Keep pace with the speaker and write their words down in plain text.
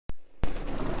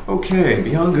Okay,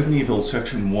 Beyond Good and Evil,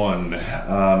 Section 1.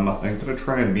 I'm going to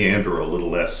try and meander a little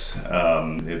less.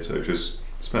 I just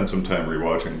spent some time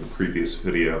rewatching the previous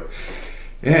video,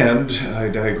 and I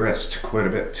digressed quite a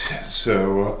bit.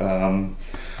 So,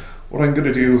 what I'm going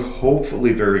to do,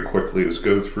 hopefully very quickly, is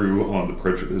go through on the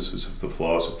prejudices of the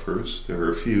philosophers. There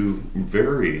are a few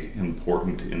very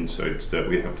important insights that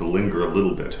we have to linger a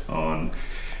little bit on,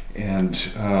 and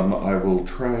I will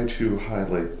try to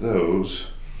highlight those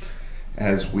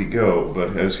as we go.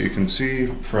 But as you can see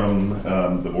from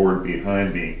the board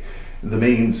behind me, the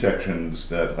main sections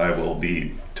that I will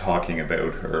be talking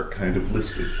about are kind of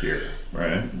listed here,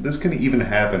 right? This can even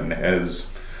happen as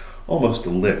almost a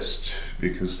list,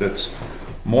 because that's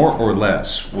more or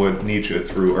less what Nietzsche,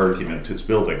 through argument, is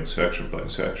building section by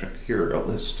section. Here, a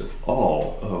list of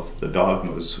all of the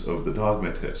dogmas of the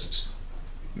dogmatists,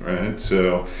 right?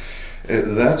 So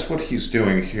that's what he's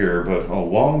doing here, but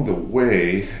along the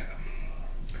way,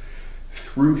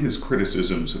 through his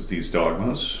criticisms of these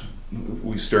dogmas,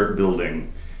 we start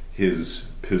building his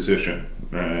position,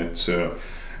 right? So,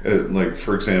 like,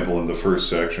 for example, in the first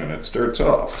section, it starts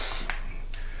off,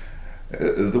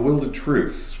 the will to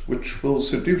truth, which will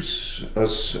seduce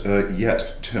us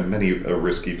yet to many a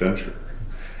risky venture.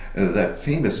 That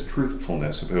famous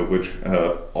truthfulness about which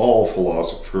all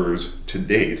philosophers to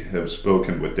date have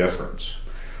spoken with deference.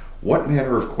 What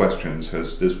manner of questions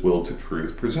has this will to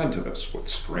truth presented us? What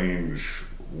strange,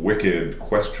 wicked,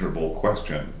 questionable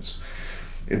questions?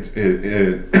 It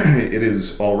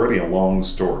is already a long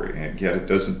story, and yet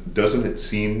doesn't it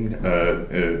seem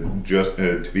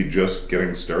to be just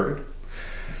getting started?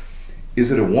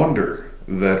 Is it a wonder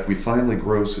that we finally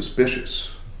grow suspicious,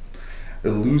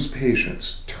 lose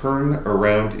patience, turn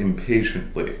around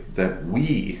impatiently, that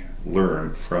we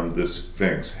learn from the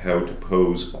Sphinx how to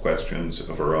pose questions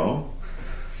of our own?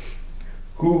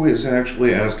 Who is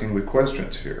actually asking the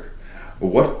questions here?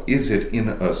 What is it in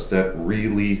us that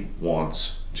really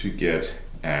wants to get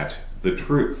at the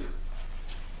truth?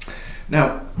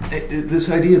 Now, this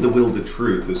idea of the will to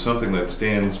truth is something that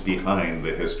stands behind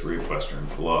the history of Western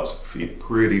philosophy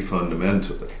pretty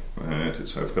fundamentally. Right?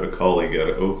 I've got a colleague at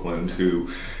Oakland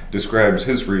who describes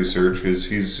his research as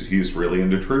he's really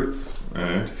into truth.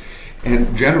 Right?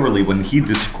 And generally, when he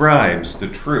describes the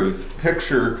truth,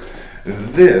 picture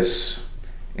this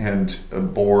and a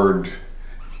board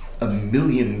a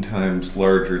million times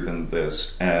larger than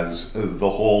this as the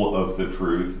whole of the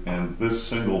truth, and this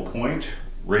single point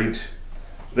right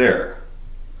there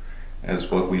as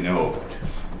what we know of it.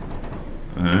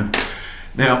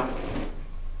 Now,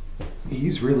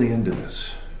 he's really into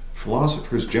this.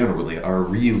 Philosophers generally are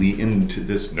really into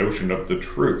this notion of the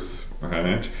truth,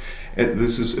 right? And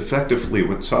this is effectively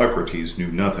what Socrates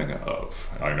knew nothing of.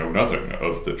 I know nothing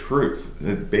of the truth.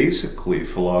 Basically,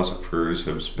 philosophers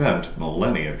have spent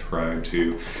millennia trying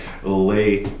to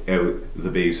lay out the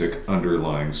basic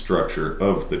underlying structure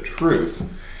of the truth.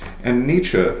 And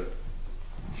Nietzsche,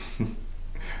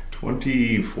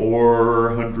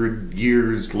 2,400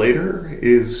 years later,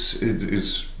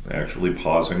 is actually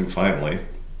pausing finally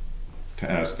to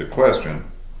ask the question,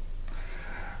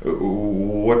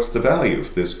 what's the value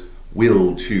of this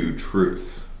will to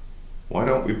truth? Why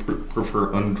don't we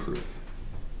prefer untruth?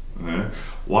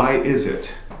 Why is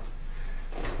it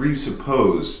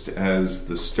presupposed as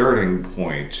the starting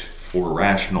point for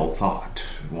rational thought?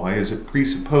 Why is it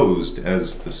presupposed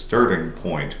as the starting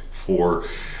point for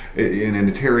an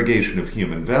interrogation of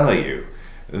human value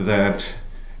that,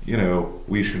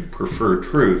 we should prefer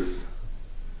truth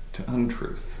to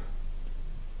untruth?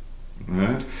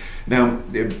 Right? Now,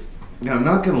 I'm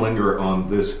not going to linger on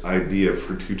this idea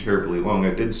for too terribly long. I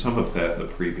did some of that in the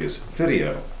previous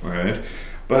video, right?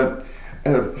 But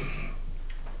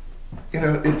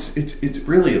it's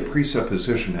really a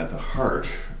presupposition at the heart,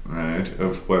 right,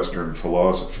 of Western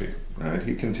philosophy, right?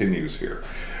 He continues here.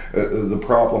 The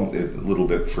problem, a little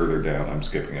bit further down, I'm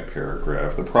skipping a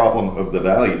paragraph, the problem of the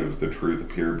value of the truth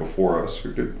appeared before us,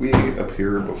 or did we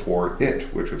appear before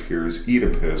it, which appears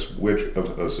Oedipus, which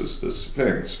of us is the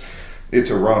Sphinx? It's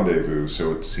a rendezvous,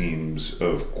 so it seems,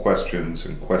 of questions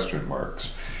and question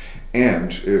marks.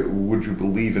 And would you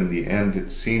believe in the end,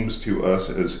 it seems to us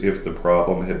as if the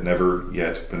problem had never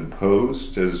yet been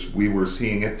posed, as we were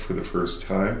seeing it for the first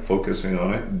time, focusing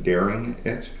on it, daring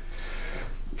it?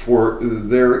 For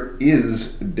there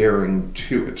is daring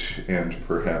to it, and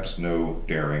perhaps no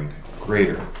daring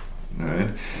greater. Right?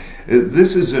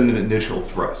 This is an initial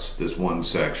thrust, this one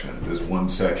section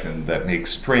that makes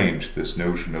strange this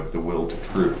notion of the will to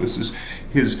truth. This is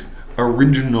his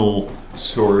original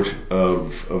sort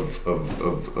of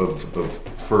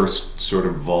first sort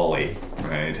of volley,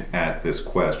 right, at this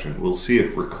question. We'll see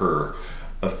it recur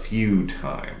a few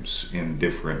times in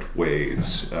different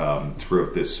ways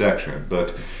throughout this section,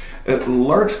 but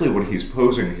largely what he's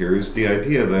posing here is the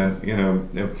idea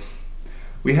that,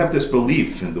 we have this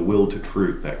belief in the will to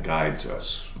truth that guides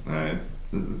us.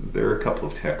 There are a couple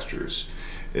of textures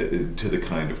to the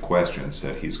kind of questions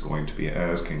that he's going to be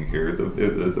asking here.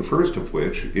 The first of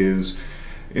which is,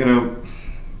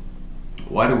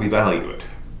 why do we value it?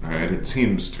 Right? It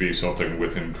seems to be something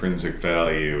with intrinsic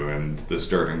value and the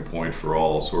starting point for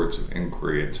all sorts of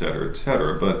inquiry, etc.,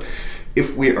 etc. But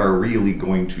if we are really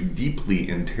going to deeply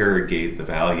interrogate the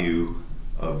value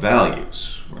of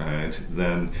values, right,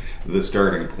 then the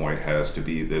starting point has to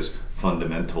be this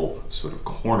fundamental sort of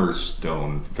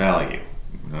cornerstone value.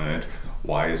 Right?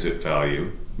 Why is it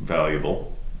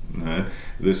valuable? Right?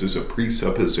 This is a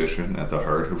presupposition at the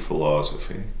heart of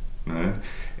philosophy. Right?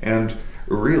 And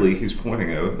really, he's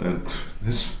pointing out that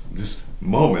this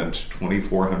moment,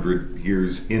 2,400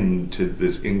 years into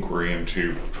this inquiry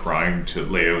into trying to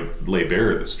lay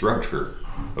bare the structure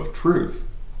of truth,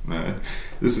 right?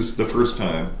 This is the first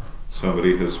time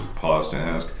somebody has paused to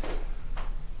ask,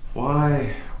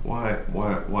 why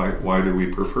do we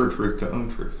prefer truth to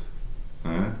untruth?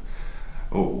 Right?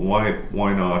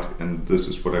 Why not? And this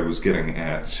is what I was getting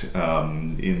at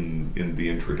in the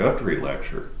introductory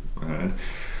lecture. Right?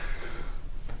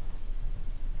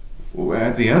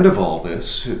 At the end of all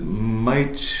this, it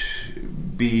might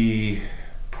be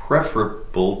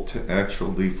preferable to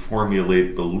actually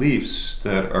formulate beliefs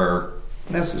that are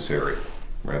necessary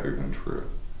rather than true,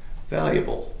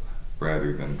 valuable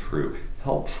rather than true,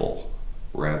 helpful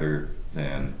rather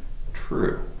than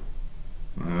true.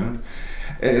 Right?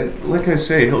 And like I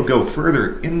say, he'll go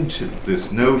further into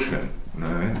this notion.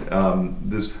 Right?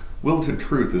 This will to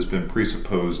truth has been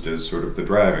presupposed as sort of the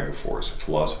driving force.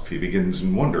 Philosophy begins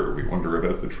in wonder. We wonder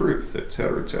about the truth,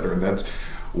 etc., etc. And that's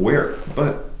where.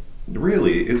 But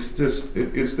really, is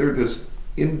there this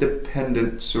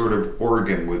independent sort of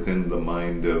organ within the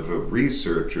mind of a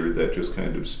researcher that just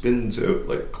kind of spins out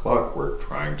like clockwork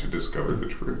trying to discover the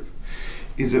truth?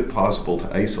 Is it possible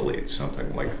to isolate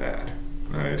something like that,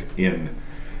 right, in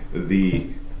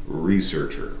the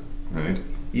researcher, right?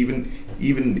 Even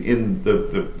in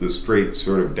the straight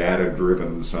sort of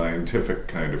data-driven scientific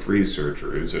kind of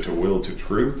researcher, is it a will to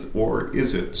truth, or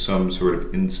is it some sort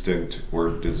of instinct or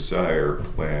desire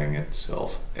playing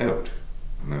itself out?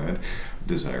 Right?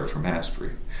 Desire for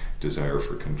mastery, desire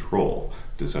for control,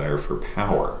 desire for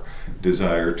power,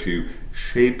 desire to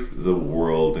shape the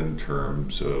world in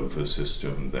terms of a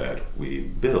system that we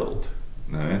build.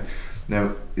 Right?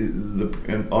 Now,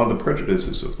 on the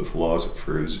prejudices of the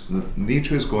philosophers,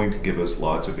 Nietzsche is going to give us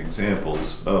lots of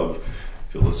examples of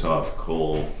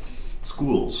philosophical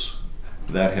schools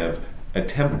that have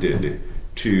attempted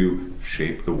to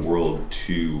shape the world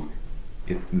to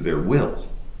their will,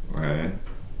 right?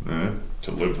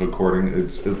 To live according,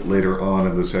 it's later on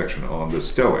in the section on the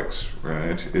Stoics,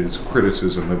 right? His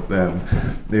criticism of them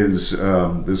is,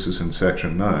 this is in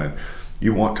section 9.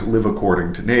 You want to live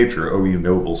according to nature, O you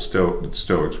noble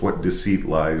Stoics, what deceit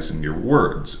lies in your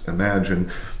words? Imagine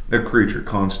a creature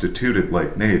constituted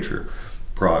like nature,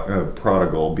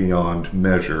 prodigal beyond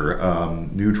measure,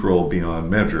 neutral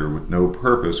beyond measure, with no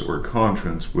purpose or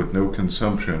conscience, with no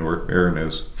consumption or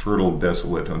fairness, fertile,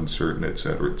 desolate, uncertain,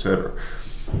 etc., etc.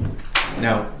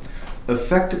 Now,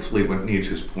 effectively what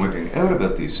Nietzsche is pointing out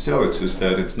about these Stoics is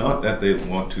that it's not that they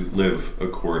want to live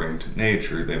according to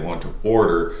nature, they want to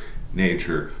order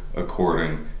nature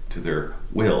according to their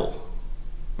will.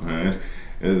 Right?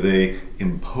 They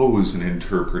impose an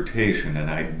interpretation, an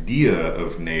idea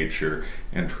of nature,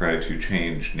 and try to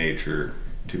change nature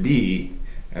to be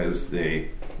as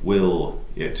they will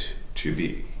it to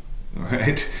be.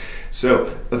 Right?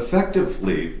 So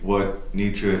effectively what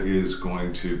Nietzsche is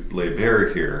going to lay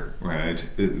bare here, right,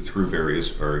 through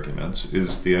various arguments,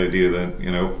 is the idea that,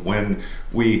 when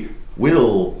we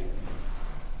will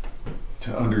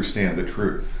to understand the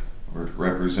truth, or to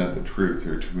represent the truth,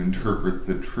 or to interpret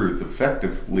the truth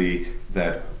effectively,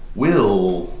 that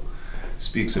will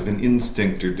speaks of an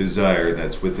instinct or desire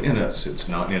that's within us. It's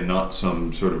not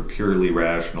some sort of purely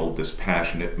rational,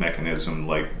 dispassionate mechanism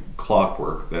like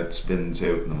clockwork that spins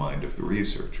out in the mind of the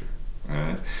researcher.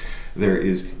 Right? There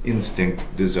is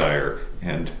instinct, desire,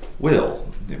 and will.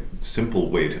 The simple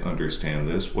way to understand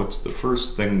this, what's the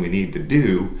first thing we need to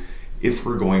do if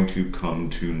we're going to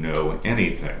come to know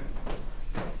anything?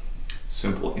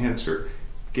 Simple answer,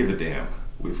 give a damn.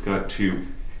 We've got to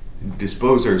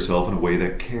dispose ourselves in a way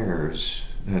that cares.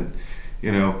 That,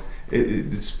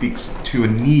 it speaks to a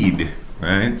need,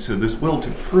 right? So this will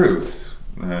to truth,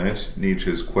 right,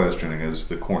 Nietzsche's questioning as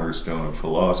the cornerstone of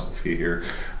philosophy here,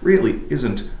 really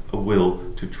isn't a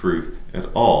will to truth at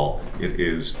all. It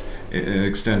is an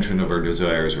extension of our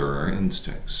desires or our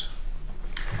instincts.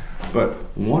 But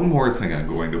one more thing I'm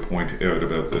going to point out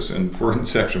about this, and we're in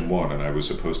section 1, and I was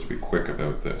supposed to be quick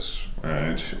about this,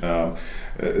 right?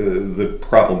 The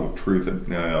problem of truth,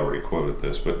 and I already quoted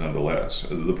this, but nonetheless,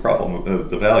 the problem of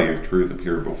the value of truth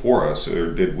appeared before us,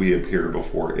 or did we appear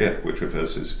before it? Which of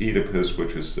us is Oedipus,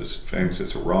 which is this Sphinx?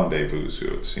 It's a rendezvous, so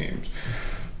it seems,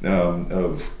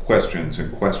 of questions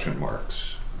and question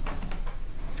marks.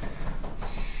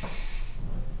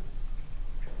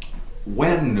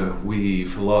 When we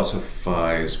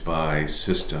philosophize by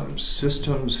systems,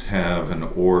 systems have an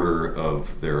order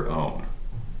of their own.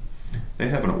 They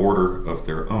have an order of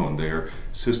their own. They are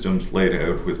systems laid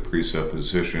out with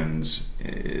presuppositions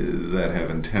that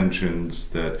have intentions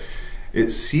that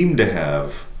it seem to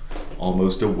have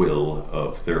almost a will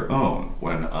of their own.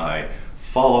 When I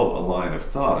follow a line of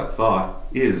thought, a thought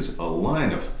is a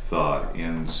line of thought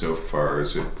insofar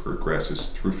as it progresses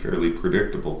through fairly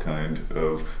predictable kind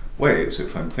of ways.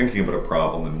 If I'm thinking about a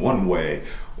problem in one way,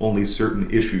 only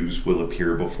certain issues will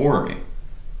appear before me.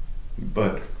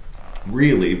 But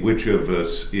really, which of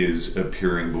us is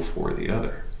appearing before the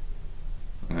other?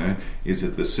 Is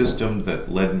it the system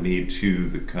that led me to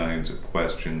the kinds of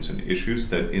questions and issues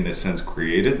that, in a sense,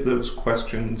 created those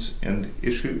questions and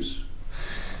issues?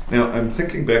 Now, I'm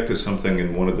thinking back to something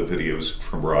in one of the videos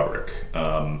from Roderick.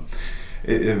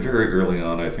 Very early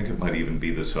on, I think it might even be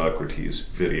the Socrates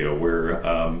video, where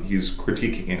he's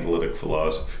critiquing analytic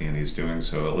philosophy, and he's doing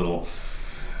so a little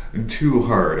too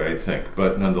hard, I think,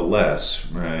 but nonetheless,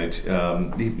 right,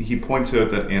 he points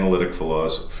out that analytic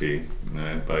philosophy,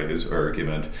 right, by his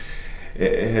argument,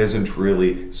 hasn't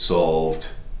really solved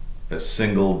a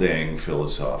single dang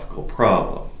philosophical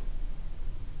problem,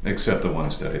 except the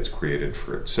ones that it's created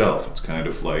for itself. It's kind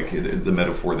of like, the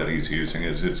metaphor that he's using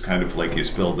is, it's kind of like you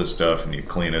spill this stuff and you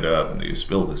clean it up, and you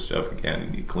spill this stuff again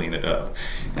and you clean it up,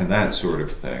 and that sort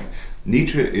of thing.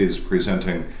 Nietzsche is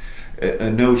presenting a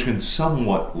notion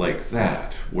somewhat like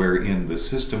that, wherein the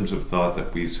systems of thought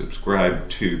that we subscribe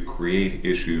to create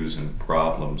issues and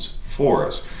problems for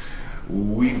us.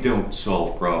 We don't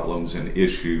solve problems and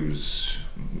issues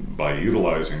by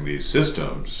utilizing these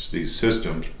systems. These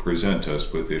systems present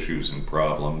us with issues and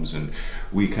problems, and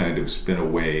we kind of spin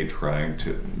away trying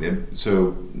to.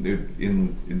 So,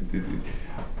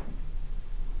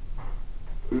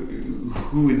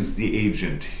 who is the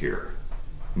agent here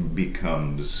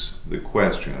becomes the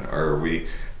question. Are we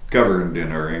governed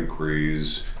in our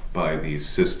inquiries by these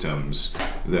systems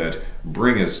that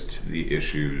bring us to the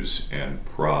issues and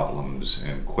problems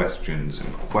and questions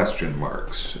and question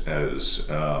marks, as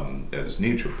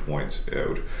Nietzsche points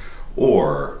out,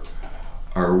 or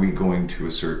are we going to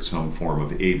assert some form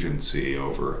of agency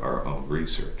over our own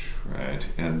research, right?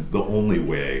 And the only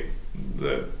way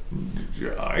that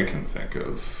I can think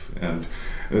of, and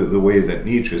the way that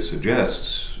Nietzsche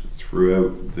suggests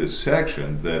throughout this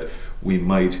section that we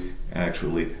might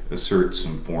actually assert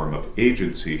some form of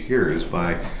agency here, is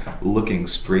by looking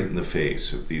straight in the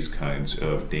face of these kinds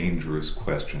of dangerous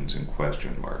questions and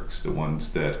question marks, the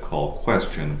ones that call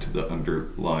question to the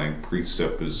underlying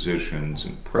presuppositions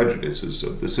and prejudices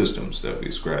of the systems that we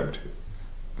ascribe to,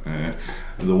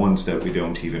 the ones that we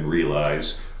don't even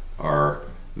realize are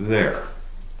there.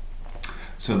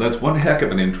 So that's one heck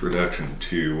of an introduction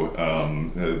to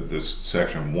this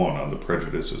section 1 on the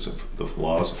prejudices of the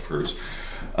philosophers.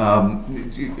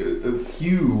 A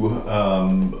few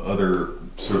other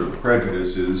sort of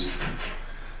prejudices.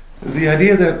 The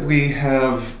idea that we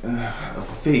have a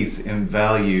faith in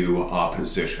value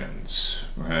oppositions,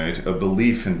 right? A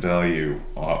belief in value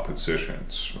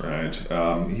oppositions, right?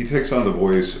 He takes on the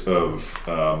voice of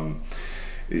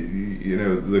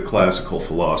the classical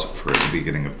philosopher at the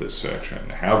beginning of this section.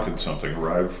 How could something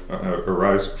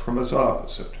arise from its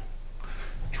opposite?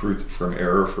 Truth from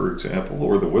error, for example,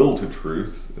 or the will to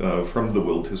truth from the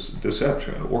will to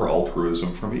deception, or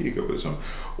altruism from egoism,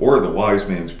 or the wise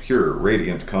man's pure,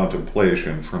 radiant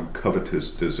contemplation from covetous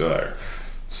desire.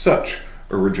 Such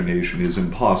origination is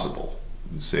impossible,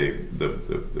 say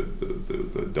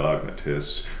the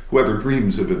dogmatists. Whoever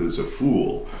dreams of it is a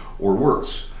fool, or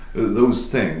worse. Those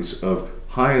things of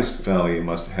highest value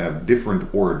must have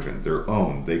different origin, their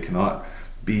own. They cannot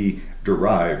be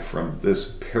derived from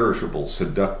this perishable,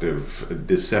 seductive,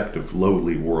 deceptive,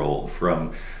 lowly world,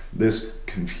 from this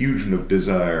confusion of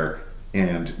desire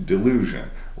and delusion.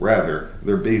 Rather,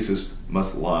 their basis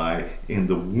must lie in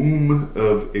the womb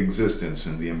of existence,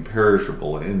 in the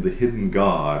imperishable, in the hidden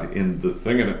God, in the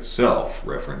thing in itself,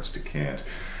 reference to Kant,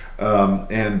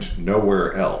 and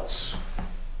nowhere else.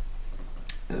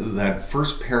 that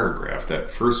first paragraph, that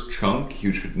first chunk,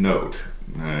 you should note,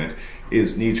 right,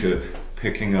 is Nietzsche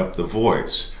picking up the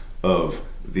voice of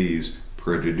these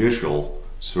prejudicial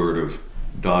sort of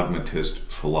dogmatist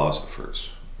philosophers.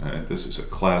 Right? This is a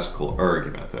classical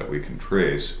argument that we can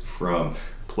trace from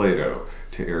Plato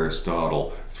to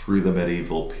Aristotle through the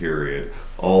medieval period,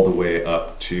 all the way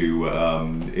up to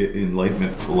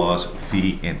Enlightenment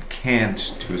philosophy and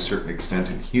Kant, to a certain extent,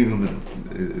 and Hume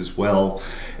as well.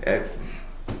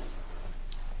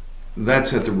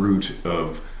 That's at the root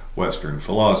of Western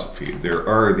philosophy. There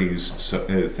are these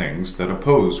things that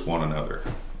oppose one another,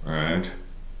 right?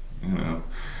 You know,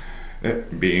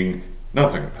 being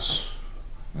nothingness,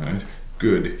 right?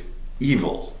 Good,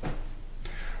 evil,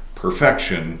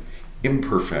 perfection,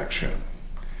 imperfection,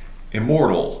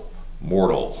 immortal,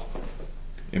 mortal,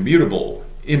 immutable,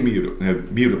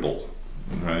 immutable,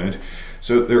 right?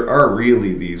 So there are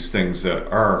really these things that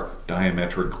are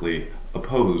diametrically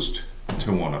opposed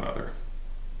to one another.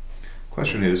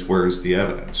 Question is, where is the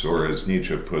evidence? Or as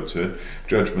Nietzsche puts it,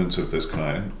 judgments of this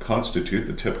kind constitute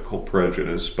the typical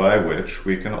prejudice by which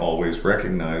we can always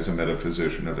recognize a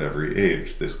metaphysician of every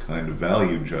age. This kind of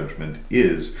value judgment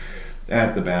is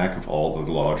at the back of all the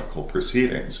logical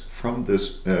proceedings. From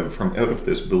out of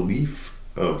this belief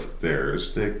of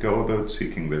theirs, they go about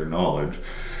seeking their knowledge,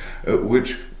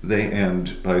 which they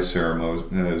end by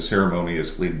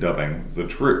ceremoniously dubbing the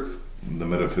truth. The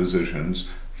metaphysician's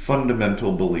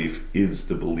fundamental belief is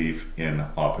the belief in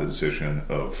opposition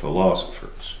of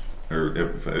philosophers, or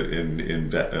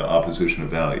in opposition of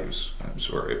values. I'm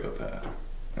sorry about that.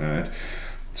 All right.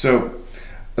 So,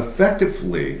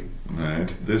 effectively,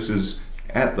 right, this is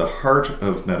at the heart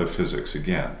of metaphysics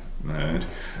again. Right.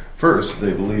 First,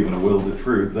 they believe in a will to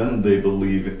truth. Then they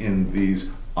believe in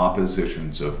these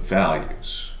oppositions of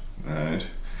values. Right.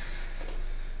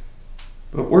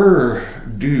 But where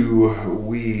do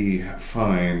we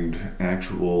find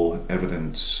actual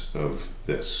evidence of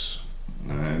this?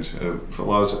 And a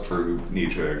philosopher,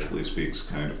 Nietzsche actually speaks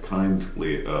kind of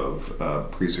kindly of a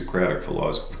pre-Socratic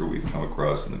philosopher we've come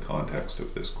across in the context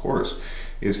of this course,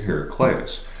 is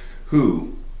Heraclitus,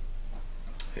 who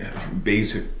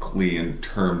basically, in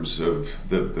terms of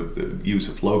the use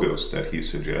of logos that he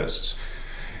suggests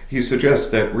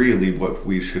that really what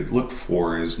we should look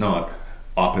for is not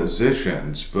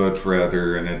oppositions, but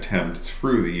rather an attempt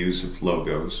through the use of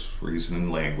logos, reason and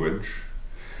language,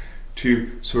 to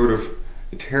sort of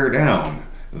tear down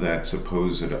that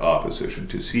supposed opposition,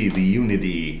 to see the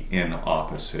unity in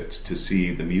opposites, to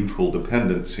see the mutual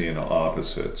dependency in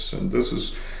opposites. And this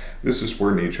is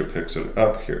where Nietzsche picks it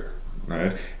up here,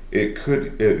 right? It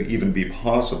could even be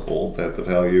possible that the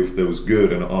value of those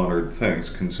good and honored things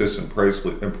consists in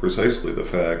precisely the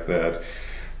fact that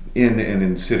in an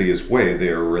insidious way, they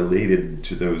are related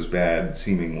to those bad,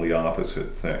 seemingly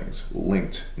opposite things,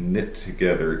 linked, knit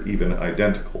together, even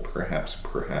identical, perhaps.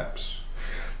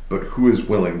 But who is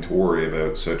willing to worry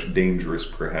about such dangerous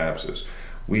perhapses?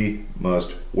 We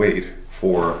must wait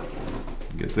for,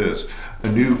 get this, a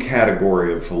new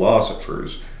category of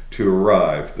philosophers to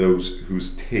arrive, those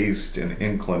whose taste and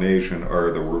inclination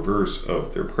are the reverse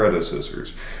of their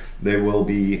predecessors. They will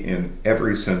be, in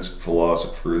every sense,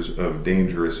 philosophers of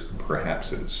dangerous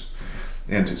perhapses.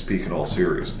 And to speak in all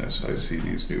seriousness, I see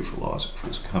these new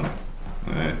philosophers coming.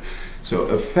 Right? So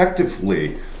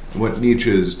effectively, what Nietzsche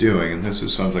is doing, and this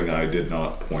is something I did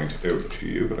not point out to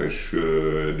you, but I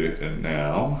should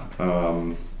now.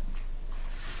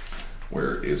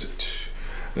 Where is it?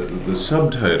 The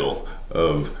subtitle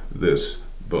of this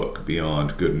book,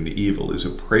 Beyond Good and Evil, is a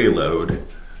prelude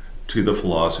to the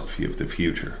philosophy of the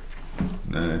future.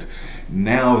 And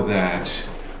now that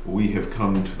we have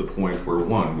come to the point where,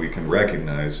 one, we can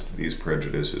recognize these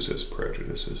prejudices as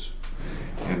prejudices,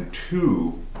 and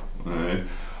two,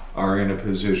 are in a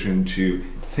position to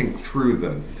think through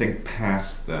them, think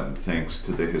past them, thanks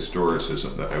to the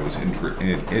historicism that I was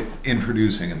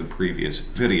introducing in the previous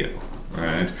video,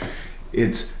 right?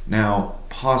 It's now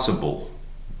possible,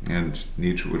 and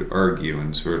Nietzsche would argue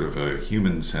in sort of a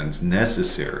human sense,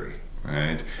 necessary,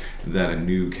 right, that a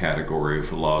new category of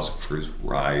philosophers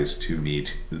rise to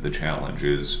meet the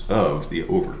challenges of the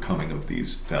overcoming of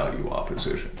these value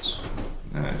oppositions.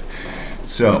 Right?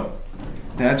 So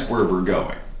that's where we're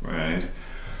going, right?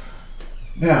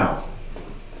 Now,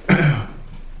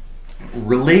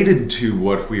 related to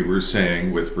what we were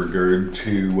saying with regard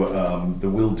to the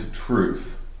will to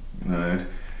truth, right?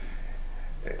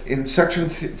 In section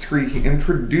 3, he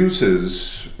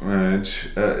introduces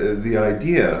the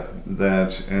idea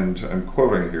that, and I'm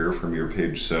quoting here from your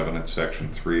page 7 at section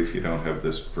 3, if you don't have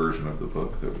this version of the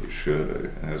book that we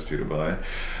should, I asked you to buy.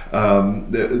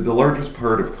 The largest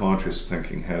part of conscious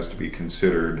thinking has to be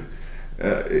considered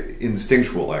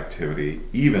instinctual activity,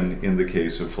 even in the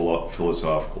case of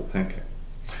philosophical thinking.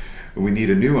 We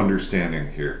need a new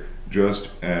understanding here, just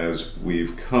as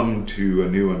we've come to a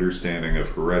new understanding of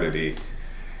heredity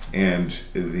and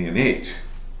the innate.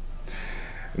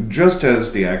 Just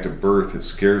as the act of birth is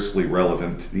scarcely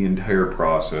relevant to the entire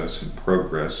process and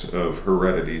progress of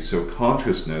heredity, so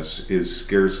consciousness is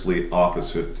scarcely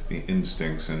opposite to the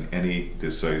instincts in any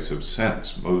decisive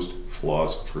sense. Most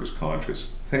philosophers'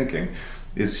 conscious thinking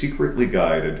is secretly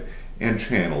guided and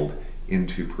channeled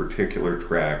into particular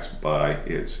tracks by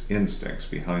its instincts,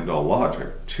 behind all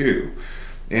logic, too.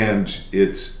 And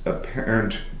its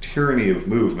apparent tyranny of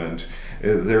movement,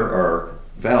 there are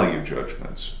value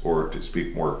judgments, or to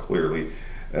speak more clearly,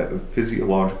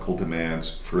 physiological demands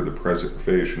for the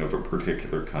preservation of a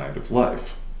particular kind of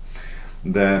life.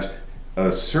 That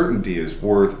a certainty is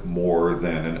worth more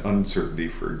than an uncertainty,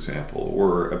 for example,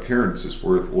 or appearance is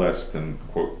worth less than,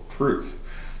 quote, truth.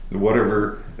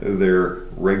 Whatever their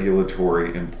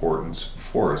regulatory importance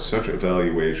for us, such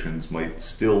evaluations might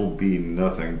still be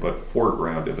nothing but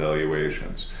foreground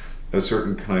evaluations, a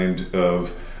certain kind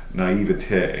of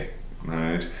naivete,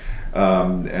 right,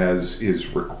 as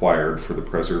is required for the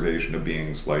preservation of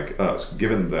beings like us,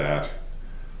 given that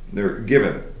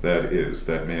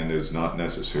man is not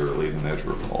necessarily the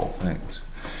measure of all things.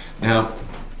 Now,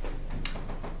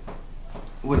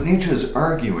 what Nietzsche is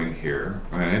arguing here,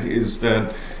 right, is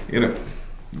that, you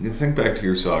think back to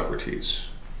your Socrates,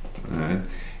 right?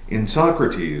 In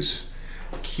Socrates,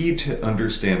 key to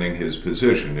understanding his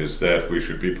position is that we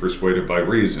should be persuaded by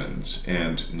reasons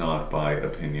and not by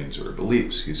opinions or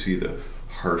beliefs. You see the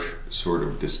harsh sort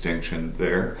of distinction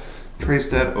there? Trace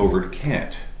that over to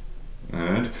Kant.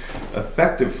 And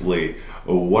effectively,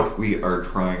 what we are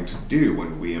trying to do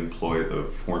when we employ the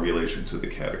formulations of the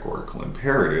categorical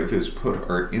imperative is put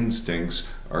our instincts,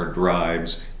 our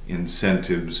drives,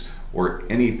 incentives, or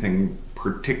anything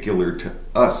particular to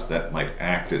us that might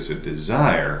act as a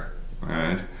desire,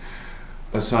 right,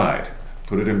 aside.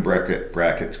 Put it in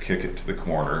brackets, kick it to the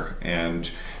corner, and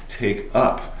take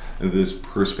up this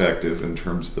perspective in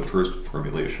terms of the first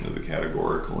formulation of the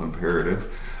categorical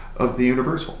imperative of the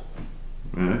universal.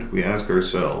 Right? We ask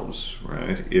ourselves,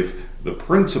 right, if the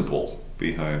principle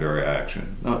behind our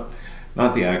action,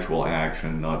 not the actual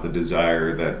action, not the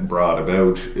desire that brought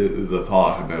about the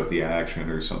thought about the action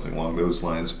or something along those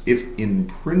lines, if in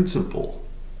principle,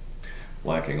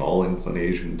 lacking all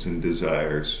inclinations and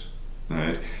desires,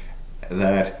 right,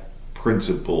 that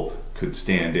principle could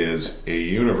stand as a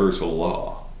universal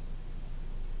law.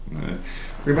 Right?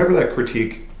 Remember that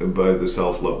critique by the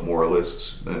self-love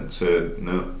moralists that said,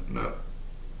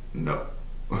 no,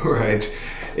 right?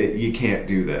 You can't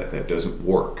do that. That doesn't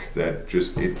work. That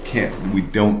just, it can't. We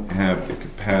don't have the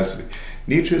capacity.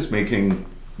 Nietzsche is making,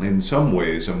 in some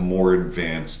ways, a more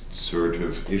advanced sort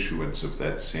of issuance of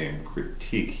that same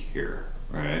critique here,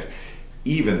 right?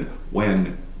 Even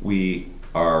when we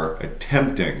are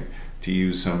attempting to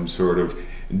use some sort of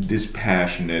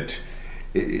dispassionate,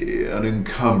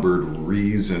 unencumbered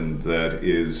reason that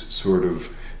is sort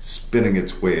of spinning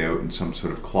its way out in some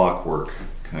sort of clockwork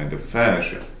kind of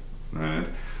fashion, right?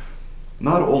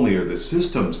 Not only are the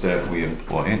systems that we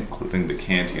employ, including the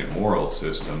Kantian moral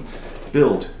system,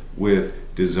 built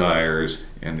with desires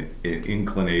and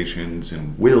inclinations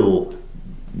and will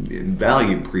and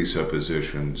value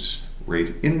presuppositions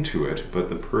right into it, but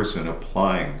the person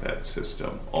applying that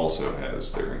system also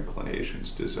has their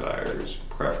inclinations, desires,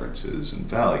 preferences, and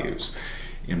values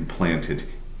implanted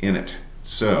in it.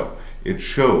 So it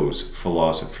shows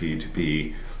philosophy to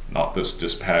be not this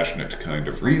dispassionate kind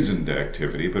of reasoned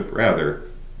activity, but rather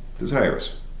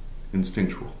desirous,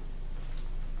 instinctual,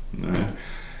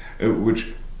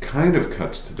 which kind of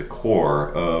cuts to the core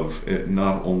of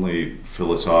not only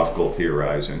philosophical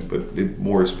theorizing, but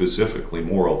more specifically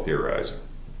moral theorizing,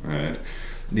 right?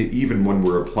 Even when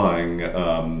we're applying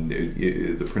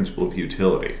the principle of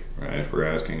utility, right? We're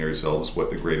asking ourselves what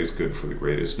the greatest good for the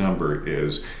greatest number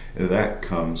is. That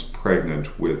comes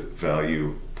pregnant with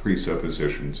value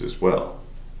presuppositions as well,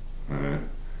 right?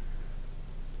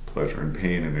 Pleasure and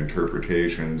pain and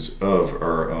interpretations of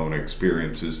our own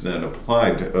experiences then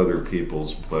applied to other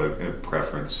people's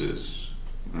preferences,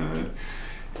 right?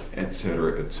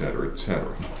 Etc., etc.,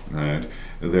 etc. Right?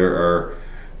 There are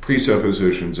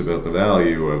presuppositions about the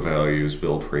value of values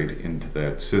built right into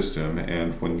that system.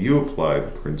 And when you apply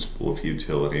the principle of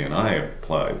utility and I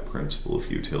apply the principle of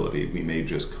utility, we may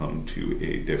just come to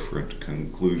a different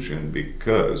conclusion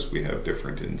because we have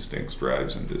different instincts,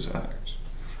 drives, and desires.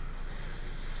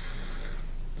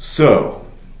 So,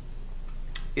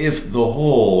 if the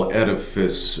whole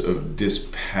edifice of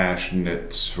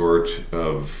dispassionate sort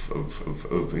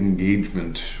of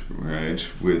engagement, right,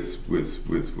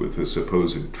 with a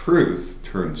supposed truth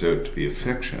turns out to be a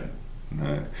fiction,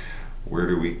 right, where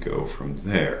do we go from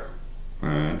there?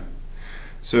 Right?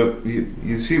 So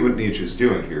you see what Nietzsche's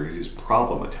doing here. He's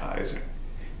problematizing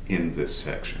in this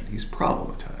section. He's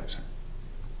problematizing.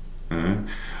 Right?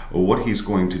 What he's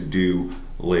going to do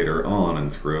later on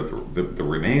and throughout the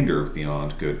remainder of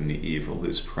Beyond Good and Evil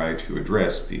is try to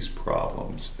address these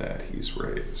problems that he's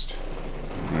raised.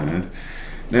 Right?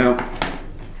 Now,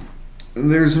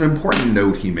 there's an important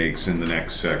note he makes in the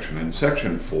next section, in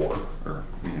section 4,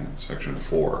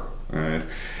 right?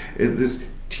 This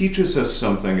teaches us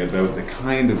something about the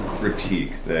kind of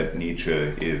critique that Nietzsche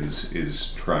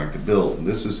is trying to build. And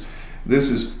this is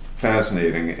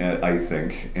fascinating, I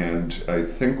think, and I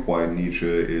think why Nietzsche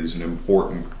is an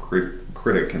important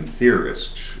critic and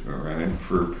theorist, right,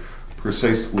 for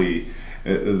precisely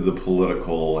the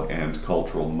political and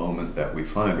cultural moment that we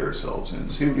find ourselves in.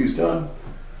 See what he's done?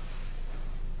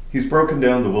 He's broken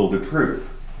down the will to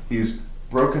truth. He's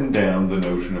broken down the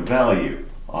notion of value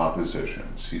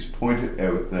oppositions. He's pointed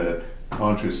out that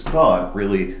conscious thought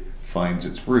really finds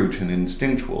its root in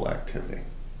instinctual activity.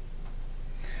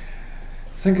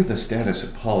 Think of the status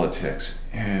of politics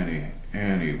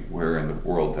anywhere in the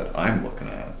world that I'm looking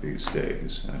at these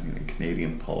days. I mean,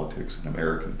 Canadian politics and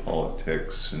American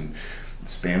politics and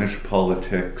Spanish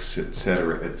politics,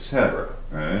 etc.,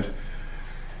 right?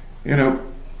 You know,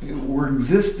 we're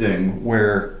existing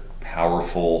where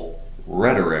powerful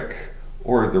rhetoric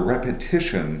or the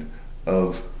repetition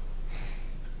of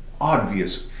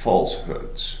obvious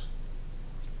falsehoods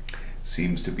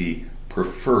seems to be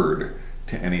preferred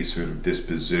to any sort of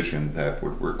disposition that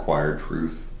would require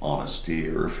truth, honesty,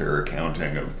 or a fair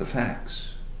accounting of the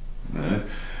facts.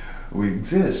 We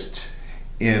exist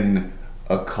in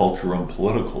a cultural and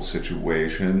political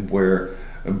situation where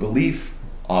belief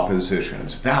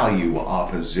oppositions, value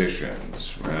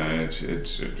oppositions, right?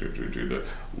 It's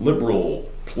liberal,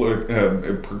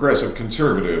 progressive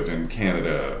conservative in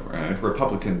Canada, right?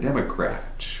 Republican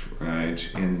Democrat, right?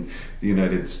 In the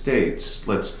United States,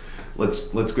 let's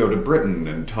go to Britain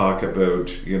and talk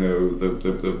about, you know,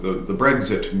 the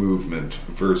Brexit movement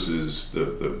versus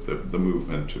the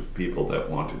movement of people that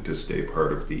wanted to stay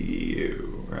part of the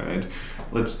EU, right?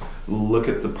 Let's look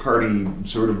at the party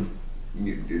sort of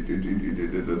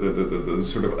the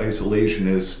sort of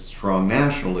isolationist, strong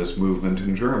nationalist movement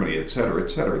in Germany, etc.,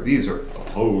 etc. These are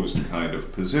opposed kind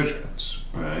of positions,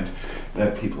 right,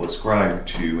 that people ascribe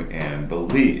to and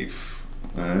believe,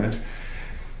 right?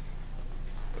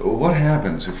 What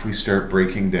happens if we start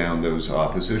breaking down those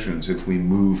oppositions, if we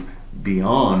move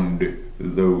beyond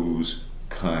those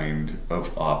kind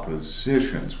of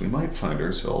oppositions? We might find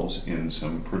ourselves in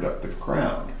some productive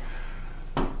ground.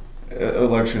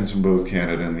 Elections in both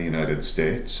Canada and the United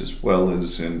States, as well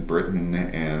as in Britain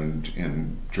and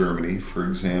in Germany, for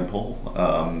example,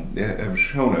 have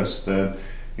shown us that,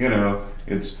 you know,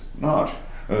 it's not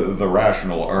the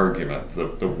rational argument,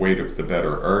 the weight of the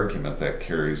better argument that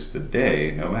carries the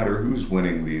day, no matter who's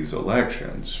winning these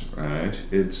elections, right?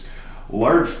 It's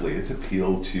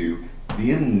appeal to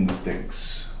the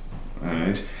instincts,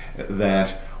 right,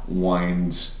 that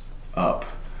winds up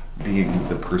being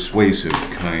the persuasive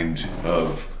kind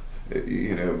of,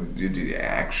 you know,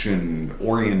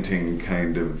 action-orienting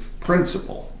kind of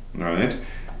principle, right?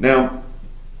 Now,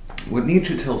 what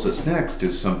Nietzsche tells us next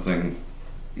is something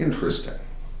interesting.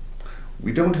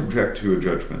 We don't object to a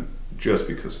judgment just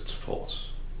because it's false.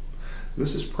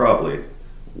 This is probably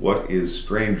what is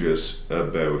strangest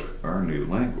about our new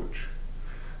language.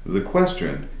 The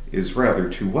question is rather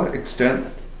to what extent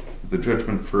the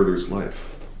judgment furthers life,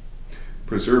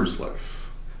 preserves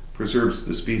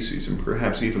the species, and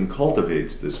perhaps even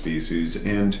cultivates the species,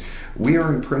 and we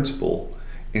are in principle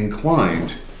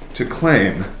inclined to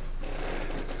claim,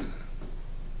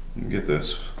 get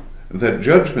this, that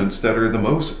judgments that are the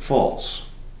most false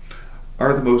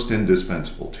are the most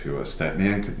indispensable to us, that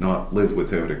man could not live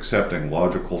without accepting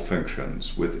logical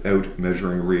fictions, without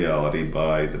measuring reality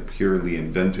by the purely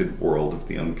invented world of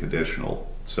the unconditional,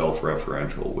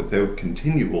 self-referential, without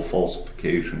continual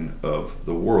falsification of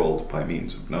the world by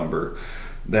means of number,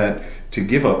 that to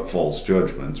give up false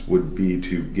judgments would be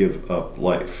to give up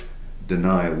life,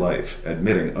 deny life,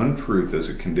 admitting untruth as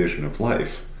a condition of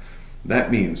life,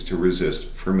 That means to resist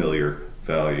familiar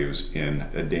values in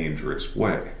a dangerous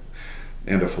way.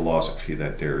 And a philosophy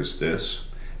that dares this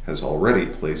has already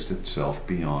placed itself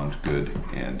beyond good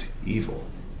and evil.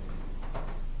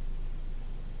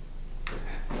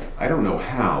 I don't know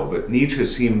how, but Nietzsche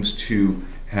seems to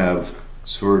have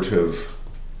sort of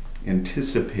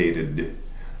anticipated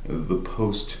the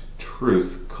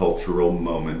post-truth cultural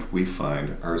moment we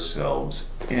find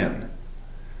ourselves in.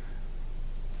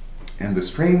 And the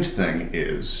strange thing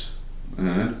is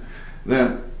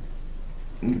that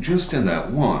just in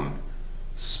that one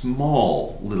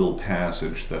small little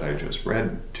passage that I just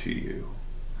read to you,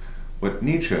 what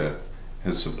Nietzsche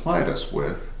has supplied us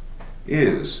with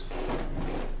is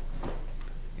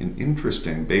an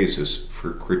interesting basis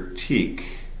for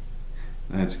critique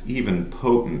that's even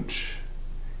potent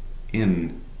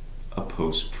in a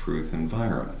post-truth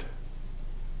environment.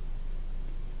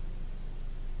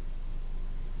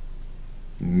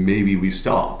 Maybe we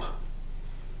stop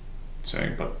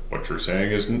saying, but what you're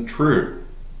saying isn't true.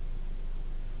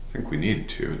 I think we need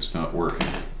to. It's not working.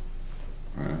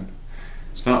 Right?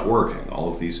 It's not working. All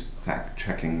of these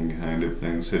fact-checking kind of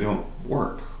things, they don't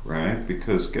work, right?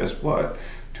 Because guess what?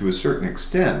 To a certain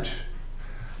extent,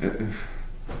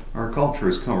 our culture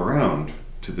has come around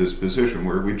to this position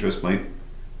where we just might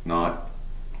not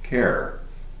care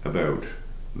about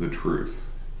the truth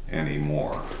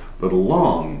anymore. But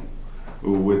along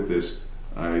with this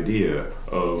idea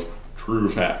of true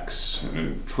facts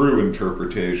and true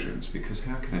interpretations, because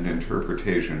how can an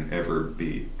interpretation ever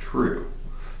be true?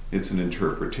 It's an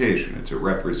interpretation, it's a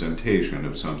representation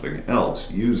of something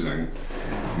else using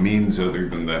means other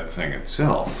than that thing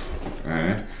itself,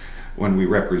 right? When we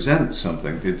represent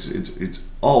something, it's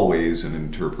always an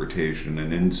interpretation,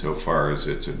 and insofar as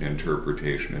it's an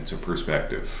interpretation, it's a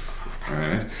perspective,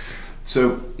 right?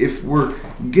 So if we're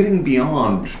getting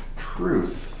beyond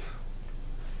truth,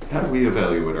 how do we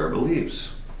evaluate our beliefs?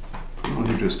 Well,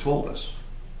 he just told us.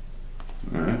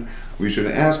 Right? We should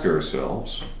ask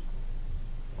ourselves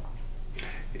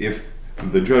if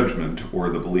the judgment or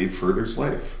the belief furthers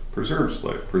life, preserves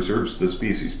the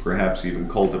species, perhaps even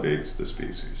cultivates the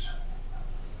species.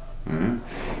 Right?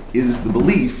 Is the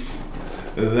belief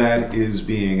that is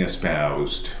being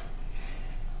espoused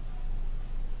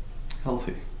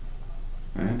healthy?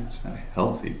 Right? It's not a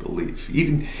healthy belief.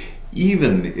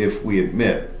 Even if we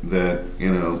admit that,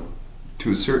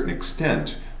 to a certain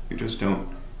extent, we just don't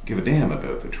give a damn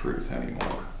about the truth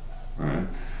anymore, right?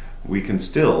 We can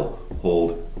still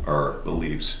hold our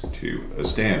beliefs to a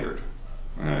standard,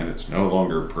 right? It's no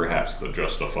longer perhaps the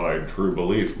justified true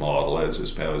belief model as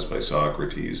espoused by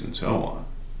Socrates and so on,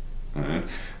 right?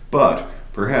 But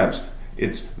perhaps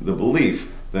it's the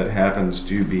belief that happens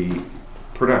to be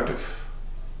productive,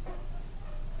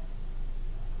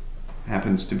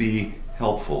 happens to be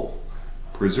helpful,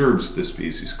 preserves the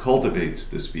species, cultivates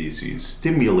the species,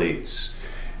 stimulates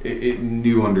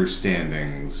new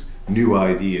understandings, new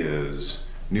ideas,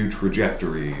 new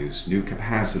trajectories, new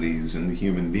capacities in the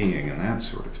human being, and that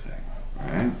sort of thing,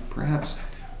 right?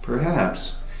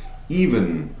 Perhaps,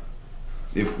 even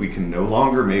if we can no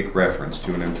longer make reference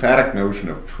to an emphatic notion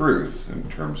of truth in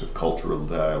terms of cultural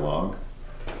dialogue,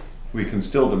 we can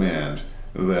still demand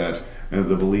that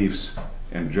the beliefs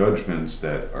and judgments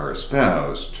that are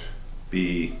espoused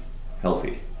be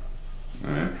healthy.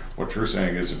 Right? What you're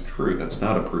saying isn't true. That's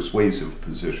not a persuasive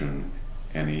position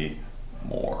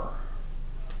anymore.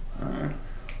 Right?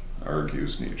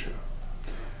 Argues Nietzsche.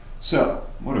 So,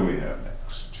 what do we have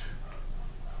next?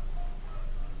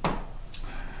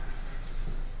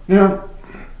 Now,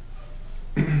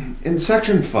 in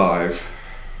section 5,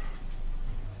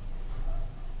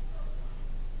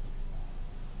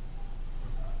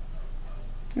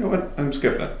 you know what? I'm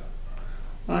skipping it.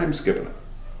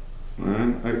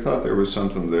 I thought there was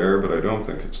something there, but I don't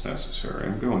think it's necessary.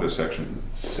 I'm going to section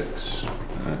 6.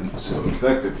 And so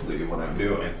effectively what I'm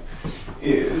doing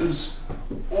is,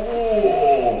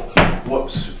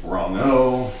 whoops, wrong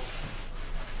O,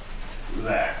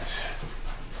 that.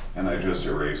 And I just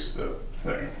erased the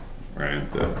thing,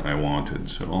 right, that I wanted.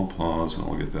 So I'll pause and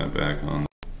I'll get that back on.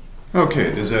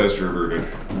 Okay, disaster averted.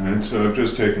 And so I've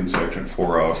just taken section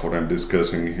 4 off what I'm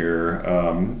discussing here.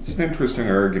 It's an interesting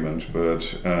argument, but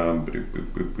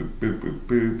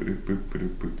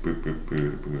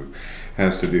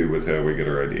has to do with how we get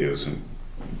our ideas and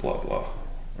blah blah.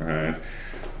 Right?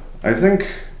 I think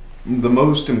the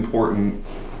most important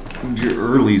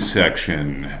early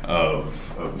section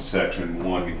of section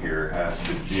 1 here has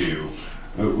to do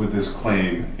with this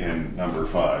claim in number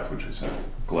 5, which is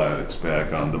glad it's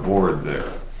back on the board there.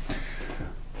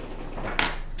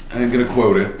 I'm going to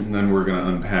quote it, and then we're going to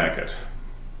unpack it.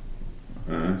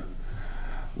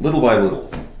 Little by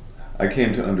little, I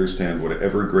came to understand what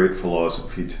every great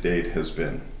philosophy to date has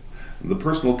been. The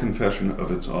personal confession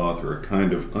of its author, a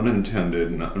kind of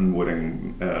unintended and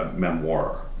unwitting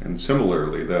memoir, and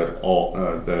similarly that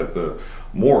the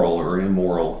moral or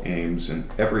immoral aims in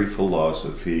every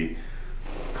philosophy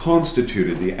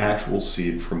constituted the actual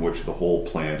seed from which the whole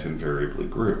plant invariably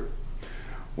grew.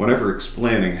 Whenever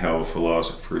explaining how a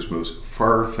philosopher's most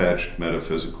far-fetched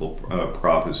metaphysical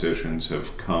propositions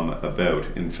have come about,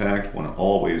 in fact, one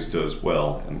always does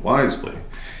well and wisely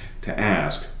to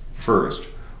ask, first,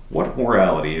 what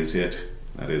morality is it,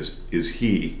 that is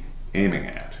he, aiming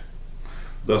at?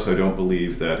 Thus, I don't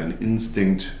believe that an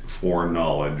instinct for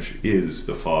knowledge is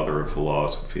the father of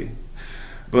philosophy,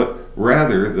 but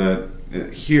rather that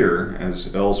here,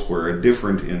 as elsewhere, a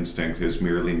different instinct has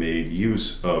merely made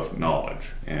use of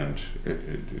knowledge, and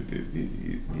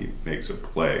he makes a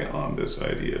play on this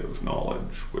idea of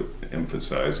knowledge with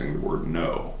emphasizing the word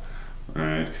know,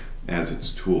 right, as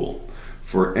its tool.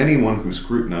 For anyone who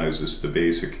scrutinizes the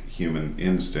basic human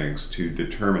instincts to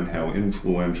determine how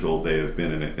influential they have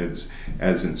been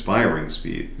as inspiring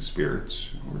spirits,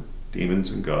 or demons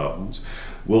and goblins,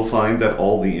 will find that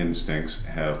all the instincts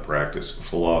have practiced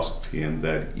philosophy, and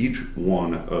that each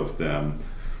one of them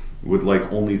would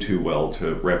like only too well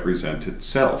to represent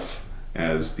itself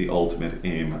as the ultimate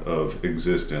aim of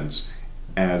existence,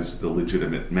 as the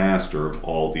legitimate master of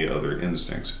all the other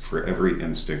instincts, for every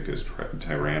instinct is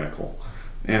tyrannical,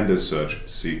 and as such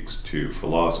seeks to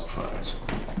philosophize.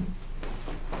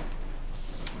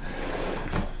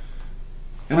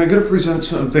 And I'm going to present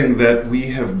something that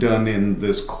we have done in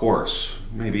this course,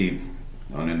 maybe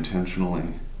unintentionally,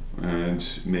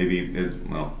 and maybe,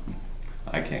 well,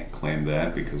 I can't claim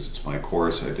that because it's my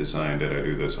course, I designed it, I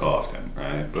do this often,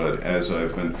 right? But as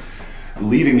I've been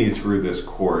leading you through this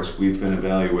course, we've been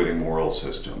evaluating moral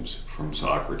systems from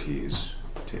Socrates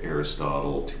to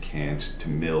Aristotle to Kant to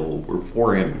Mill.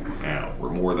 We're in now,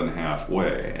 we're more than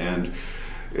halfway, and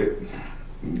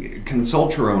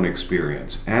consult your own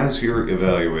experience as you're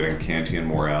evaluating Kantian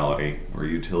morality or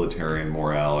utilitarian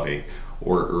morality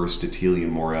or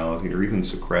Aristotelian morality or even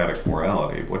Socratic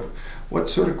morality. What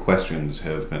sort of questions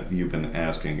have you been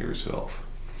asking yourself?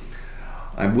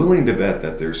 I'm willing to bet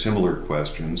that they're similar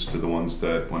questions to the ones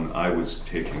that when I was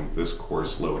taking this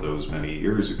course those many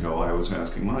years ago, I was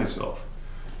asking myself.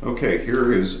 Okay,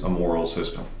 here is a moral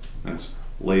system that's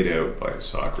laid out by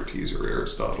Socrates or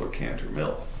Aristotle or Kant or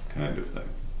Mill, kind of thing.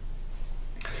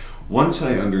 Once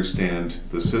I understand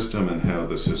the system and how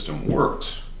the system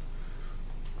works,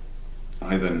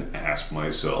 I then ask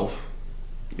myself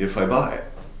if I buy it.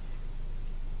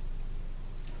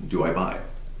 Do I buy it?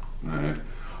 Right?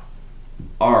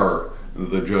 Are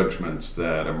the judgments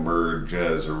that emerge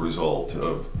as a result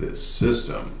of this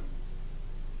system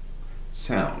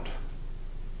sound?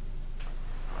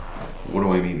 What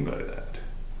do I mean by that?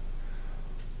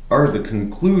 Are the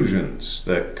conclusions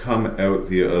that come out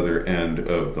the other end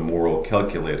of the moral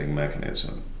calculating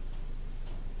mechanism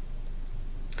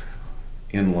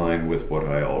in line with what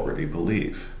I already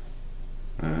believe?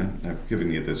 I've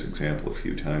given you this example a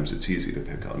few times. It's easy to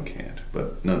pick on Kant,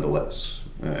 but nonetheless,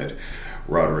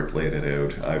 Roderick laid it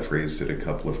out. I've raised it a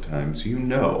couple of times. You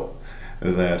know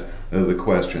that the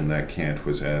question that Kant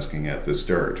was asking at the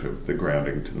start of the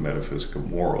grounding to the metaphysic of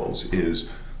morals is,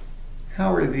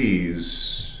 how are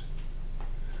these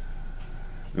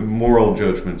moral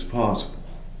judgments possible?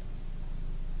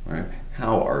 Right?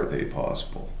 How are they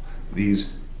possible?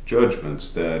 These judgments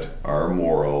that are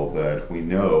moral, that we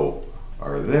know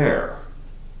are there,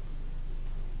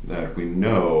 that we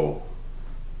know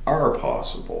are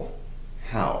possible,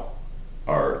 how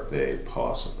are they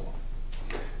possible?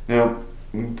 Now,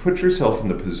 put yourself in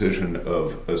the position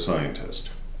of a scientist,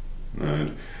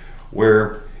 right,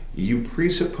 where you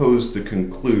presuppose the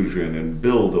conclusion and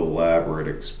build elaborate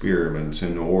experiments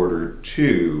in order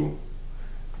to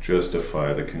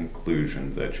justify the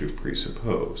conclusion that you've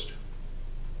presupposed.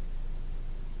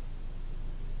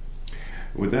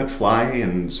 Would that fly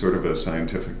in sort of a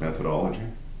scientific methodology?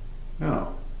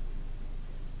 No.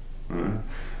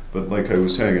 But like I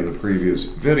was saying in the previous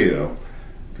video,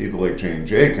 people like Jane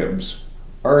Jacobs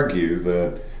argue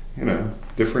that,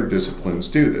 different disciplines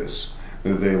do this.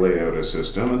 They lay out a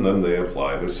system and then they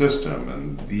apply the system,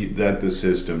 and that the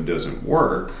system doesn't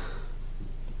work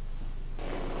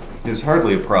is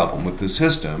hardly a problem with the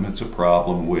system. It's a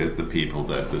problem with the people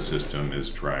that the system is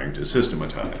trying to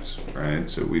systematize, right?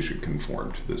 So we should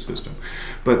conform to the system.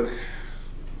 But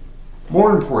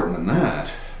more important than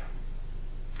that,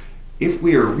 if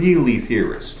we are really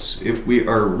theorists, if we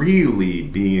are really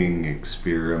being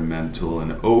experimental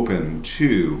and open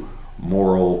to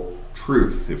moral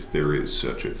truth, if there is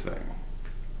such a thing.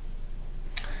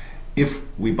 If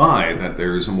we buy that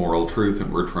there is a moral truth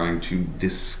and we're trying to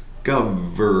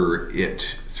discover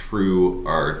it through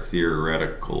our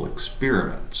theoretical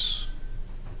experiments,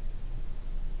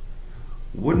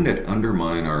 wouldn't it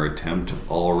undermine our attempt to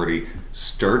already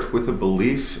start with a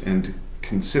belief and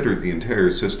consider the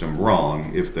entire system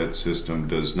wrong if that system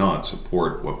does not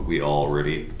support what we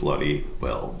already bloody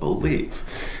well believe?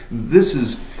 This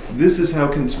is how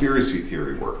conspiracy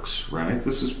theory works, right?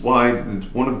 This is why it's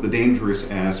one of the dangerous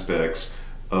aspects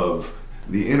of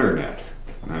the internet,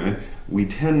 right? We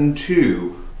tend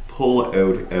to pull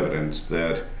out evidence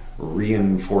that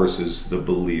reinforces the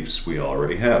beliefs we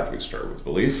already have. We start with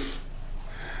belief,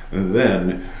 and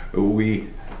then we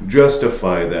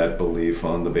justify that belief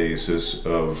on the basis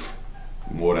of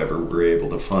whatever we're able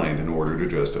to find in order to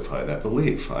justify that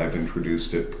belief. I've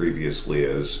introduced it previously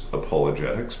as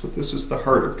apologetics, but this is the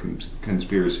heart of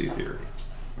conspiracy theory.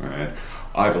 Right?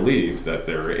 I believe that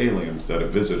there are aliens that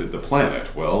have visited the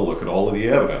planet. Well, look at all of the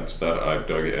evidence that I've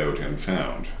dug out and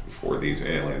found for these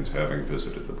aliens having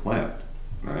visited the planet.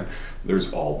 Right?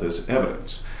 There's all this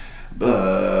evidence.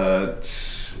 But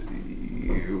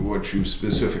what you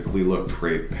specifically looked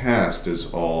right past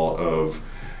is all of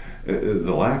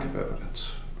the lack of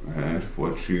evidence. Right?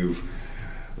 What you've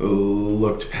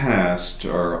looked past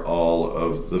are all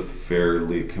of the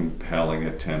fairly compelling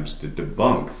attempts to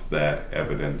debunk that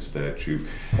evidence that you've...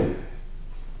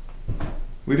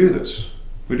 We do this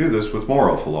with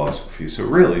moral philosophy. So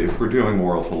really, if we're doing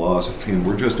moral philosophy and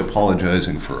we're just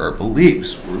apologizing for our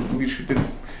beliefs,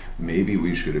 maybe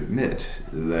we should admit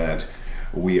that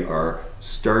we are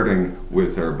starting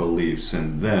with our beliefs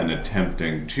and then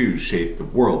attempting to shape the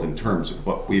world in terms of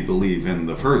what we believe in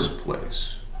the first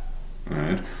place.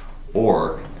 Right?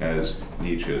 Or, as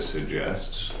Nietzsche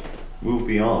suggests, move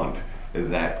beyond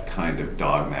that kind of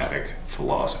dogmatic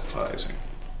philosophizing.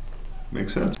 Make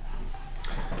sense?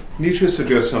 Nietzsche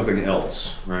suggests something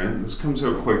else, right? This comes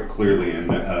out quite clearly in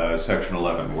section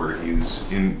 11, where he's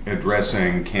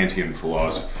addressing Kantian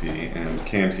philosophy and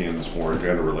Kantians more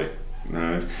generally,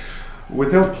 right?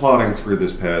 Without plotting through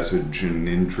this passage in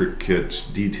intricate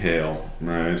detail,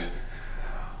 right?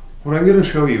 What I'm going to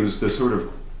show you is the sort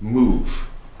of move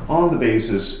on the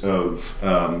basis of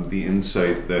the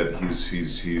insight that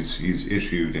he's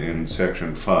issued in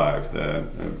section 5, that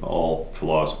all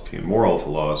philosophy and moral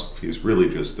philosophy is really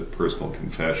just the personal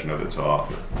confession of its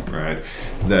author, right?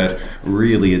 That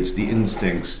really it's the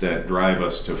instincts that drive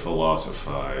us to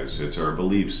philosophize. It's our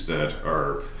beliefs that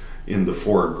are in the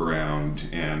foreground,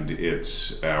 and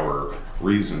it's our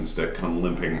reasons that come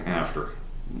limping after,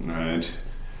 right?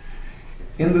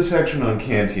 In the section on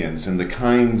Kantians and the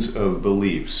kinds of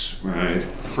beliefs, right,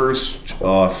 first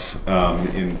off,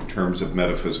 in terms of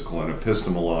metaphysical and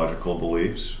epistemological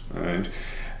beliefs, right,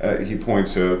 he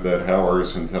points out that how are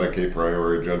synthetic a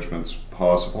priori judgments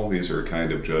possible? These are a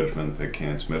kind of judgment that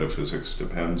Kant's metaphysics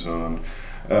depends on,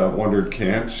 wondered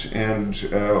Kant, and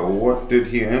what did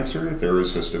he answer? They're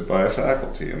assisted by a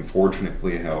faculty.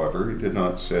 Unfortunately, however, he did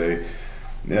not say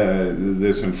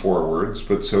this in 4 words,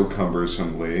 but so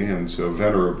cumbersomely and so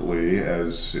venerably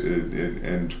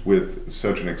and with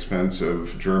such an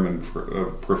expensive German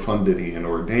profundity and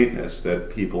ornateness that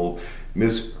people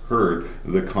misheard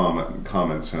the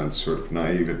common sense sort of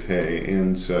naivete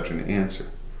in such an answer.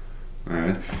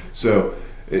 Right? So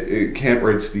Kant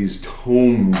writes these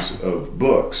tomes of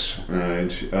books,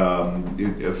 right,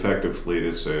 effectively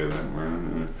to say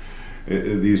that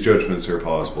these judgments are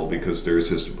possible because they're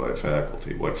assisted by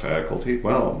faculty. What faculty?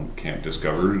 Well, Kant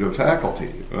discovered a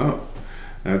faculty. Oh,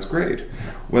 that's great.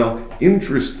 Well,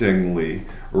 interestingly,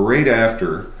 right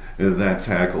after that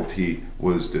faculty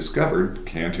was discovered,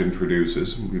 Kant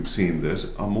introduces, and we've seen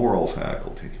this, a moral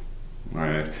faculty,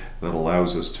 right, that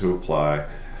allows us to apply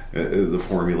the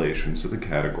formulations of the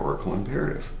categorical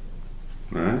imperative.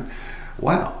 Right?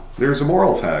 Wow. There's a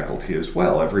moral faculty as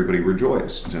well. Everybody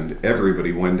rejoiced, and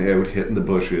everybody went out hitting the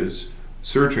bushes,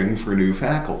 searching for new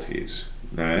faculties.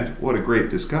 Right? What a great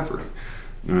discovery.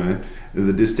 Right?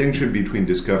 The distinction between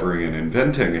discovering and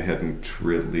inventing hadn't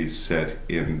really set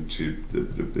into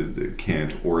the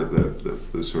Kant or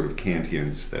the sort of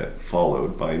Kantians that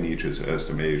followed by Nietzsche's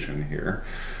estimation here.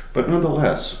 But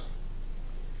nonetheless,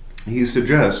 he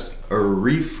suggests a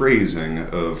rephrasing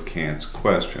of Kant's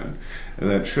question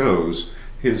that shows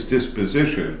his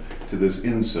disposition to this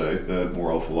insight that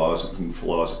moral philosophy and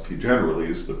philosophy generally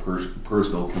is the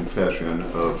personal confession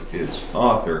of its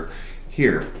author.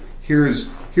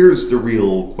 Here's the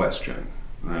real question,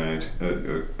 right,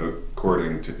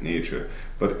 according to Nietzsche.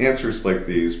 But answers like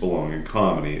these belong in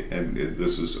comedy, and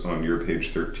this is on your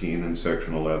page 13 in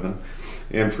section 11.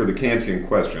 And for the Kantian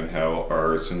question, how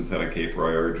are synthetic a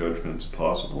priori judgments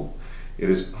possible? It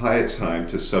is high time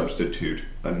to substitute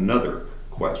another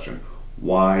question.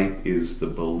 Why is the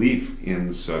belief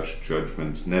in such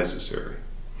judgments necessary?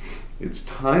 It's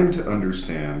time to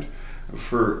understand,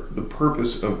 for the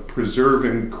purpose of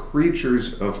preserving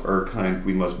creatures of our kind,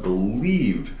 we must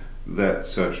believe that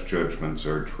such judgments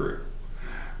are true.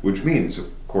 Which means, of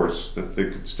course, that they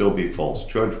could still be false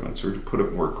judgments, or to put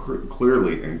it more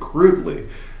clearly and crudely,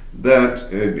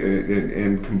 that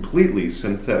and completely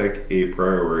synthetic a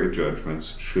priori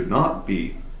judgments should not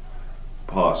be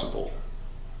possible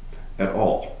at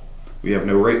all. We have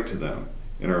no right to them.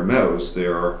 In our mouths, they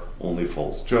are only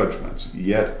false judgments.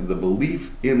 Yet the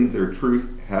belief in their truth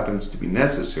happens to be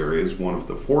necessary as one of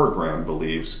the foreground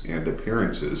beliefs and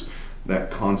appearances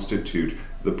that constitute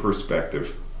the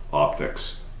perspective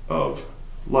optics of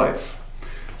life.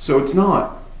 So it's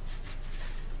not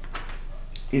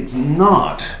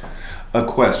a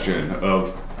question of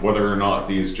whether or not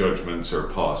these judgments are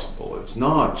possible. It's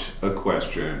not a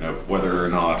question of whether or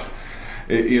not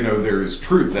there is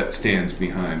truth that stands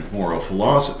behind moral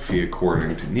philosophy,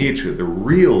 according to Nietzsche. The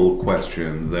real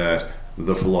question that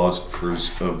the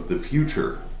philosophers of the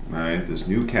future, right, this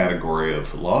new category of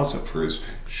philosophers,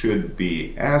 should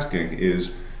be asking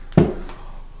is,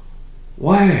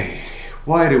 why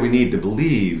do we need to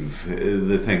believe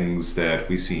the things that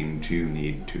we seem to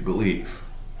need to believe?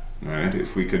 Right?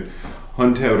 If we could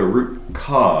hunt out a root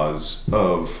cause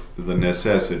of the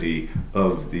necessity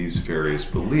of these various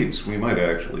beliefs, we might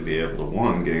actually be able to,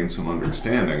 one, gain some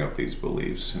understanding of these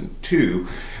beliefs, and two,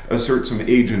 assert some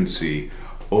agency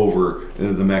over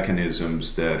the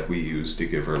mechanisms that we use to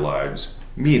give our lives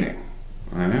meaning.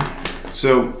 Right?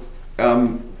 So,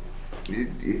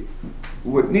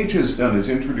 what Nietzsche has done is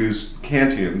introduce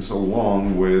Kantians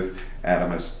along with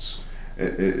atomists,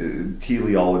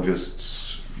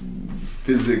 teleologists,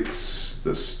 physics,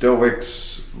 the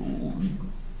Stoics,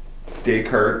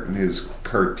 Descartes and his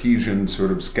Cartesian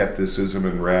sort of skepticism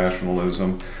and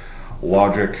rationalism,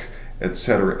 logic,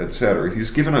 etc., etc.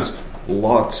 He's given us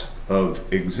lots of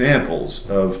examples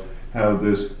of how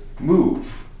this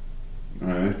move,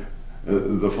 right?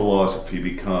 The philosophy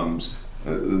becomes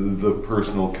the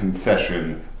personal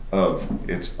confession of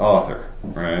its author,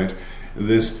 right?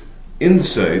 This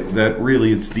insight that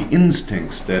really it's the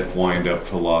instincts that wind up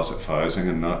philosophizing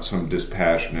and not some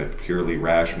dispassionate, purely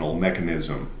rational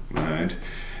mechanism, right?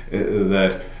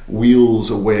 That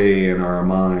wheels away in our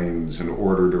minds in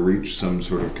order to reach some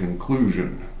sort of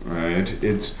conclusion, right?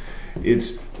 It's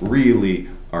really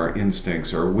our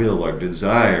instincts, our will, our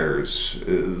desires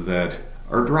that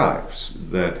are drives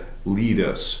that lead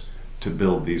us to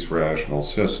build these rational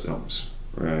systems,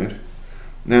 right?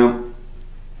 Now,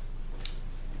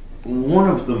 one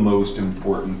of the most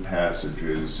important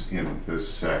passages in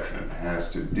this section has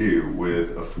to do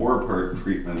with a four-part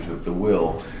treatment of the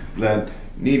will that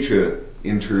Nietzsche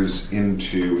enters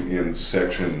into in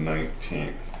section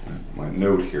 19. My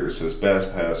note here says,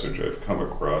 best passage I've come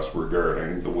across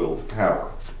regarding the will to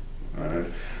power. Right?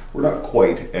 We're not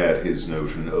quite at his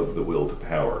notion of the will to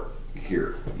power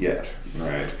here yet,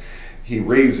 right? He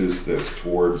raises this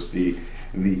towards the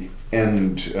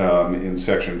end in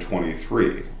section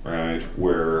 23, right,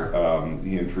 where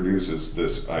he introduces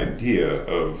this idea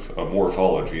of a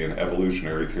morphology and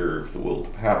evolutionary theory of the will to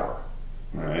power,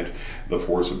 right? The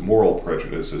force of moral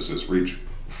prejudices has reached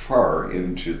far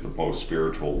into the most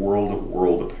spiritual world, a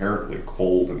world apparently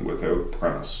cold and without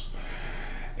premise,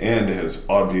 and has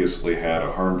obviously had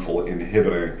a harmful,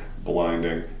 inhibiting,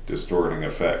 blinding, distorting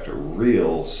effect. A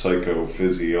real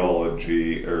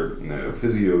psychophysiology or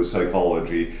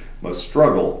physiopsychology must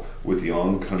struggle with the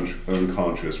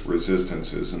unconscious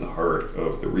resistances in the heart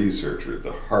of the researcher.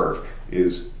 The heart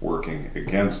is working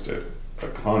against it. A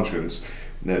conscience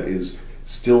that is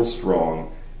still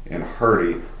strong and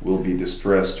hearty will be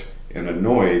distressed and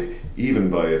annoyed even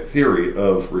by a theory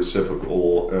of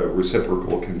reciprocal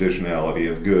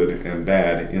conditionality of good and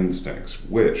bad instincts,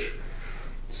 which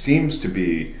seems to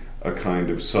be a kind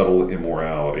of subtle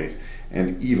immorality,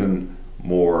 and even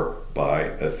more by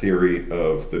a theory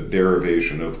of the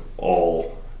derivation of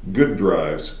all good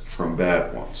drives from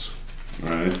bad ones,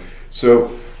 right?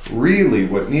 So really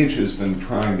what Nietzsche has been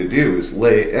trying to do is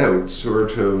lay out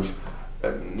sort of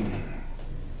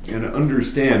an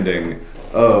understanding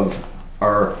of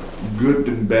our good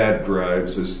and bad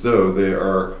drives as though they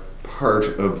are part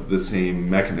of the same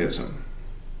mechanism.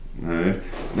 Right?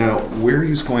 Now, where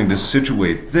he's going to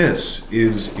situate this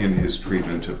is in his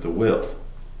treatment of the will.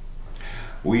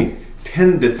 We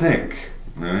tend to think,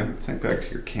 right? Think back to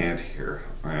your Kant here,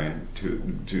 right?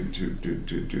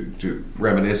 To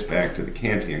reminisce back to the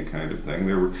Kantian kind of thing,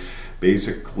 there were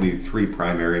basically three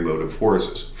primary motive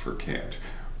forces for Kant: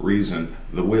 reason,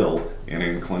 the will, and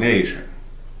inclination,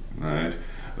 right?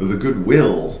 The good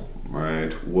will,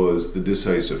 right, was the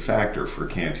decisive factor for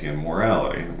Kantian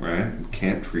morality, right?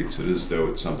 Kant treats it as though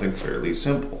it's something fairly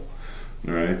simple,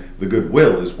 right? The good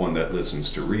will is one that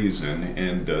listens to reason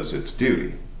and does its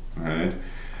duty, right?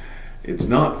 It's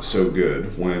not so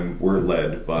good when we're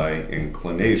led by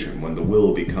inclination, when the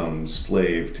will becomes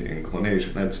slave to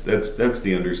inclination. That's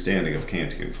the understanding of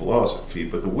Kantian philosophy,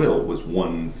 but the will was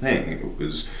one thing. It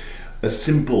was a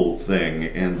simple thing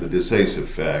and the decisive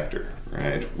factor,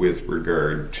 right, with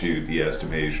regard to the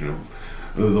estimation of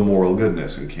the moral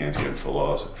goodness in Kantian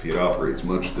philosophy. It operates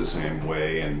much the same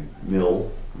way in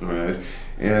Mill, right?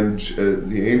 And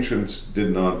the ancients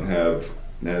did not have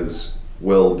as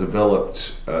well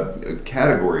developed a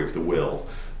category of the will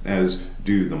as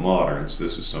do the moderns.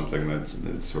 This is something that's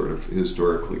sort of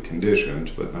historically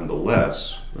conditioned, but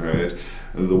nonetheless, right,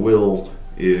 the will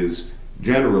is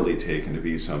generally taken to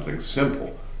be something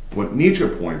simple. What Nietzsche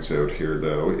points out here,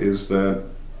 though, is that,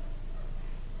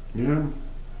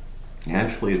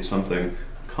 actually it's something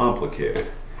complicated.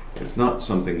 It's not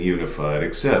something unified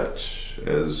except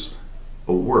as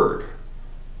a word.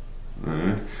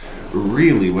 Right?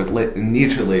 Really, what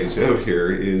Nietzsche lays out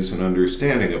here is an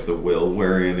understanding of the will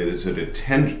wherein it is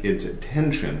its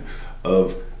attention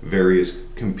of various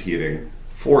competing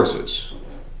forces.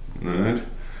 Right?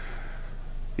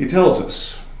 He tells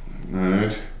us,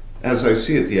 right, as I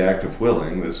see it, the act of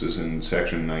willing, this is in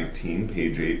section 19,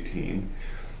 page 18,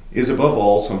 is above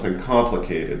all something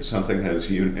complicated, something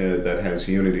that has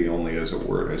unity only as a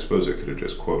word. I suppose I could have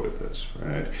just quoted this,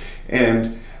 right?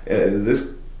 And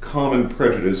this common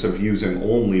prejudice of using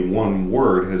only one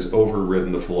word has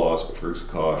overridden the philosopher's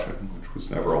caution, which was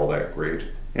never all that great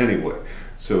anyway.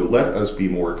 So let us be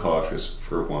more cautious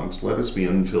for once. Let us be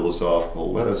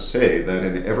unphilosophical. Let us say that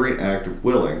in every act of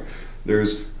willing,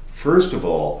 there's, first of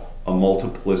all, a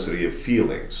multiplicity of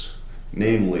feelings,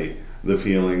 namely the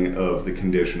feeling of the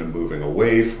condition of moving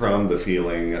away from, the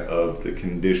feeling of the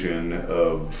condition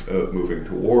of moving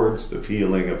towards, the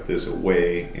feeling of this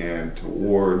away and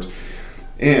towards,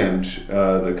 and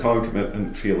the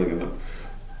concomitant feeling in the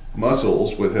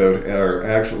muscles without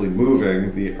actually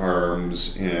moving the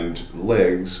arms and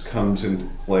legs comes into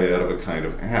play out of a kind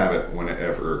of habit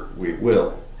whenever we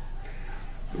will.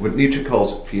 What Nietzsche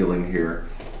calls feeling here,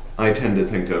 I tend to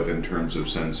think of in terms of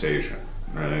sensation.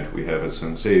 Right? We have a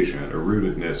sensation, a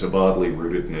rootedness, a bodily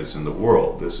rootedness in the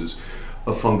world. This is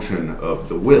a function of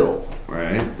the will,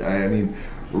 right? I mean,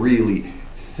 really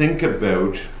think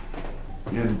about,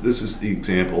 and this is the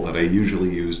example that I usually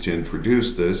use to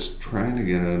introduce this, trying to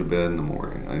get out of bed in the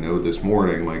morning. I know this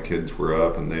morning my kids were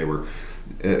up and they were,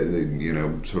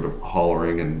 sort of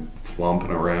hollering and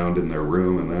flomping around in their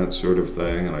room and that sort of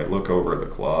thing. And I look over at the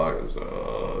clock,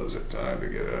 is it time to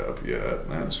get up yet?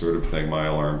 And that sort of thing. My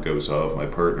alarm goes off, my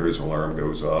partner's alarm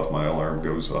goes off, my alarm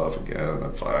goes off again, and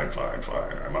then fine,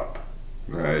 I'm up,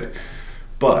 right?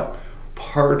 But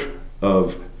part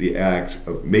of the act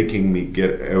of making me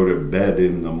get out of bed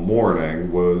in the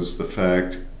morning was the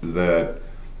fact that,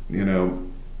 the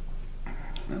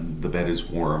bed is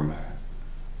warm,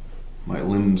 my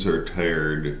limbs are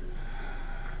tired,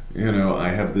 I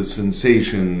have the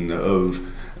sensation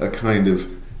of a kind of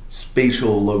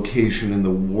spatial location in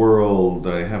the world,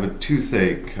 I have a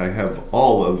toothache, I have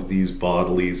all of these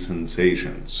bodily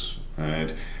sensations,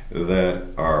 right, that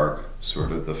are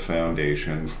sort of the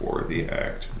foundation for the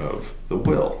act of the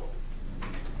will.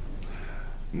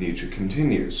 Nietzsche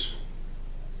continues.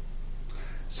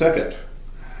 Second,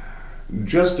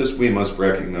 just as we must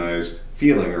recognize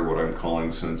feeling, or what I'm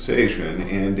calling sensation,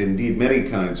 and indeed many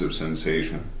kinds of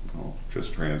sensation, I'll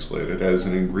just translate it, as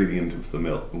an ingredient of the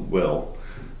will,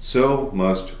 so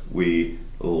must we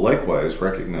likewise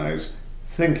recognize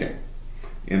thinking.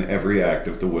 In every act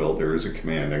of the will there is a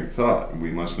commanding thought. We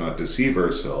must not deceive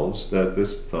ourselves that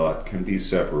this thought can be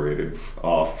separated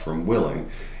off from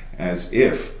willing, as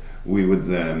if we would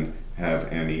then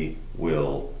have any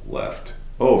will left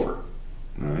over.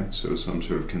 Right? So some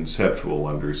sort of conceptual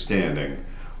understanding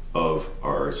of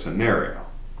our scenario.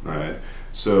 Right?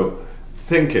 So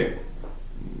thinking,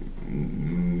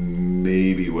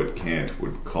 maybe what Kant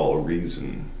would call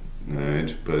reason,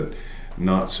 right? But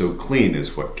not so clean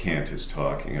as what Kant is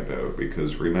talking about,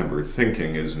 because remember,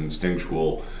 thinking is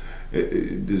instinctual,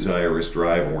 desirous,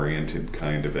 drive-oriented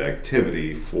kind of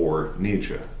activity for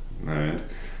Nietzsche, right?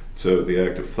 So the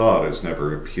act of thought is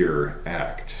never a pure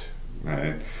act,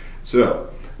 right? So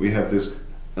we have this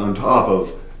On top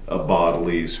of a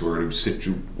bodily sort of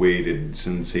situated,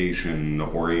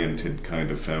 sensation-oriented kind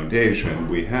of foundation,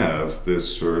 we have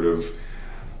this sort of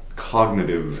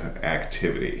cognitive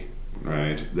activity,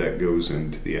 right, that goes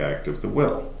into the act of the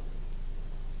will.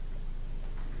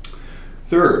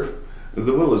 Third,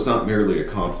 the will is not merely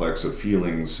a complex of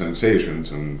feelings,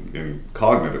 sensations, and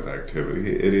cognitive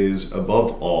activity. It is,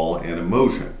 above all, an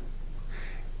emotion.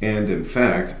 And, in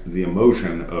fact, the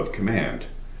emotion of command.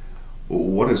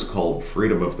 What is called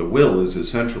freedom of the will is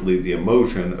essentially the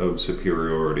emotion of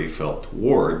superiority felt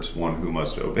towards one who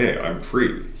must obey. I'm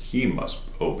free. He must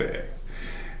obey.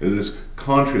 This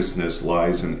consciousness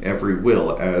lies in every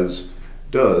will, as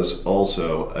does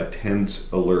also a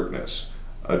tense alertness,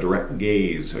 a direct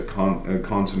gaze,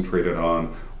 concentrated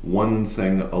on one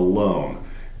thing alone,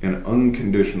 an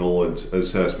unconditional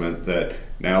assessment that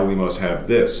now we must have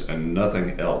this and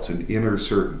nothing else, an inner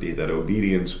certainty that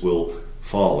obedience will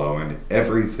follow and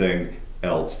everything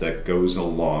else that goes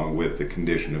along with the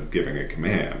condition of giving a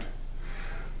command.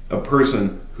 A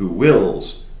person who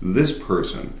wills, this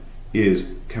person is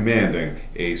commanding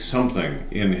a something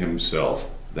in himself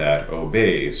that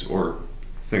obeys or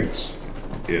thinks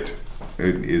it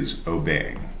is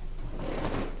obeying.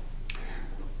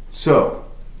 So,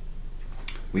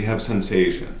 we have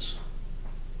sensations,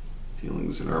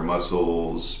 feelings in our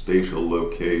muscles, spatial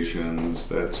locations,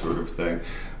 that sort of thing.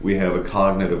 We have a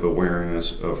cognitive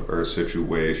awareness of our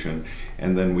situation,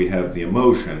 and then we have the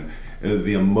emotion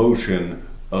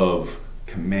of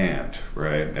command,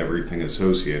 right? Everything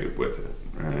associated with it,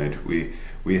 right?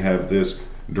 We have this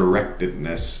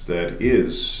directedness that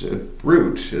is, at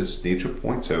root, as Nietzsche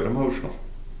points out, emotional,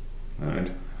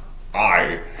 right?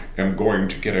 I am going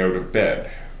to get out of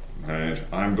bed, right?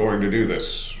 I'm going to do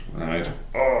this, right?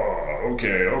 Oh,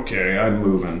 okay, I'm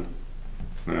moving,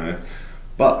 right?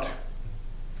 But,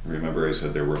 remember I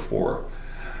said there were four.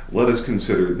 Let us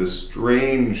consider the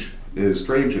strangest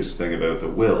thing about the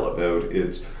will, about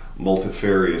its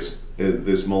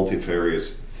this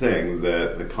multifarious thing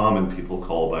that the common people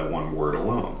call by one word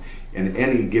alone. In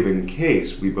any given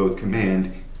case, we both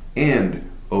command and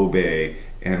obey,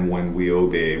 and when we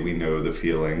obey, we know the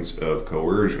feelings of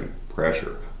coercion,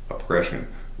 pressure, oppression,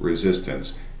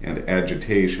 resistance, and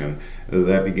agitation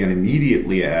that begin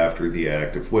immediately after the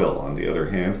act of will. On the other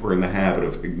hand, we're in the habit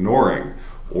of ignoring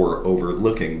or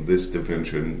overlooking this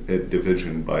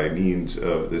division by means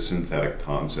of the synthetic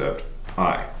concept,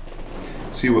 I.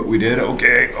 See what we did?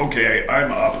 Okay,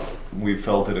 I'm up. We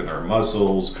felt it in our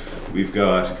muscles. We've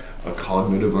got a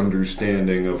cognitive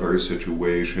understanding of our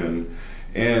situation.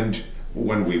 And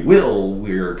when we will,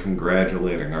 we're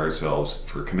congratulating ourselves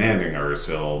for commanding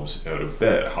ourselves out of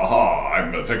bed.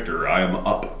 I'm a victor, I am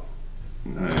up.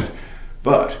 Right?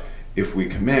 But if we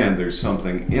command, there's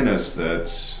something in us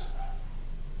that's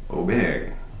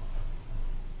obeying.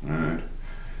 Right?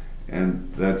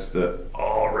 And that's the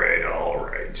all right.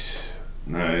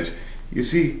 Right? You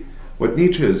see, what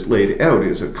Nietzsche has laid out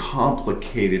is a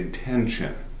complicated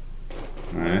tension,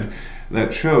 right?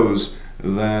 That shows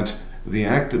that the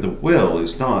act of the will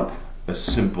is not a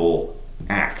simple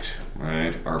act,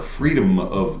 right? Our freedom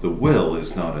of the will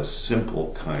is not a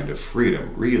simple kind of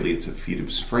freedom. Really, it's a feat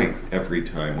of strength every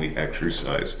time we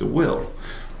exercise the will.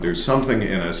 There's something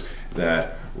in us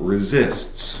that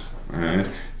resists, right?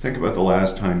 Think about the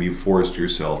last time you forced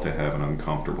yourself to have an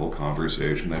uncomfortable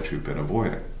conversation that you've been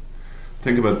avoiding.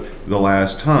 Think about the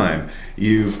last time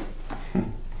you've,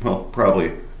 well,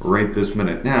 probably right this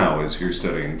minute now as you're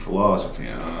studying philosophy.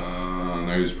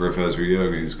 There's Professor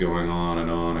Yogi's going on and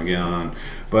on again.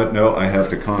 But no, I have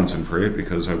to concentrate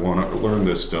because I want to learn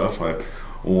this stuff. I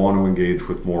want to engage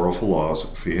with moral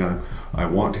philosophy. I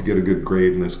want to get a good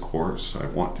grade in this course. I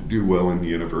want to do well in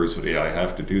university. I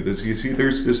have to do this. You see,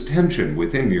 there's this tension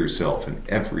within yourself in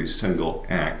every single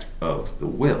act of the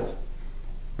will.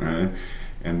 Right?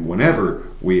 And whenever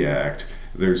we act,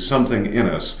 there's something in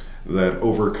us that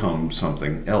overcomes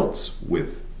something else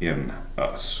within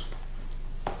us.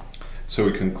 So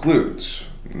he concludes,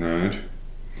 right?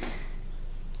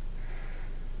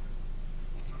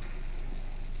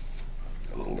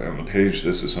 A little down the page,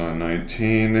 this is on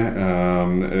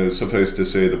 19. Suffice to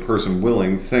say, the person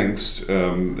willing thinks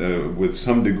with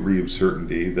some degree of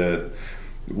certainty that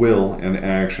will and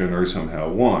action are somehow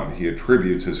one. He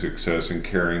attributes his success in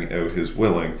carrying out his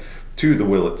willing to the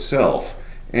will itself,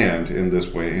 and in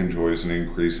this way enjoys an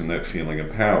increase in that feeling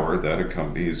of power that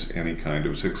accompanies any kind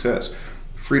of success.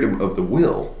 Freedom of the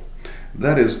will,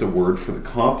 that is the word for the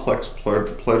complex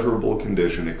pleasurable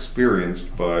condition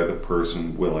experienced by the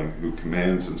person willing, who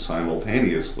commands and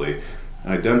simultaneously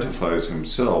identifies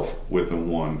himself with the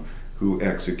one who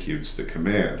executes the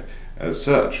command. As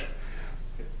such,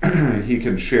 he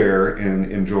can share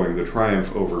in enjoying the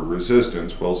triumph over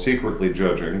resistance while secretly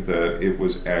judging that it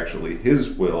was actually his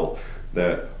will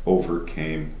that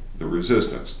overcame the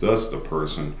resistance. Thus, the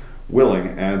person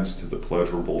willing adds to the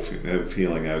pleasurable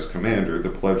feeling as commander the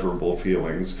pleasurable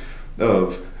feelings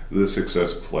of the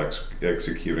successful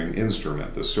executing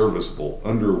instrument. The serviceable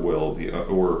underwill,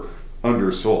 or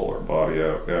undersoul, or body,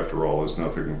 after all, is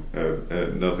nothing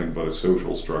but a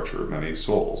social structure of many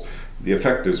souls. The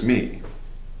effect is me.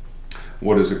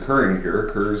 What is occurring here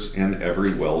occurs in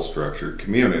every well-structured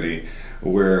community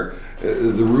where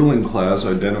the ruling class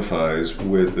identifies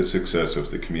with the success of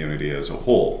the community as a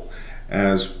whole.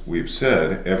 As we've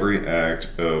said, every act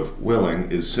of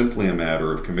willing is simply a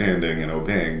matter of commanding and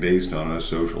obeying based on a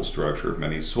social structure of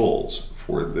many souls.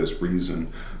 For this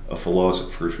reason, a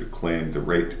philosopher should claim the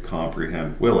right to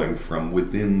comprehend willing from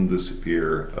within the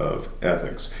sphere of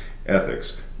ethics.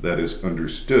 Ethics that is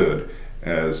understood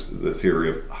as the theory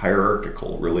of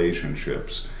hierarchical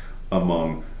relationships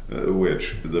among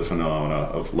which the phenomena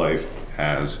of life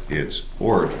has its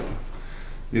origin.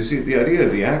 You see, the idea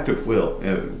of the act of will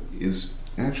is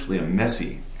actually a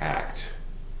messy act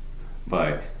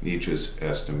by Nietzsche's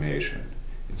estimation.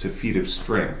 It's a feat of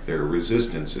strength. There are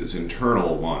resistances,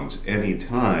 internal ones. Any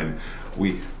time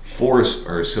we force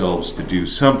ourselves to do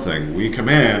something, we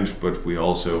command, but we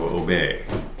also obey.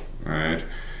 Right?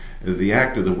 The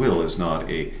act of the will is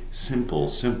not a simple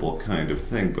kind of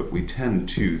thing, but we tend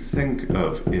to think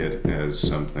of it as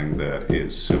something that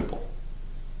is simple.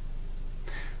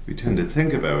 We tend to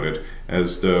think about it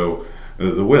as though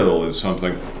the will is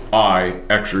something I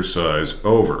exercise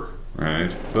over,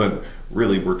 right? But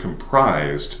really we're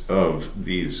comprised of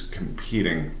these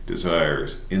competing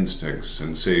desires, instincts,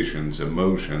 sensations,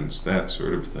 emotions, that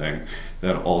sort of thing,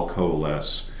 that all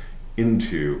coalesce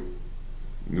into,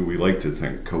 we like to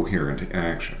think, coherent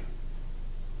action.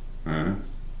 Right?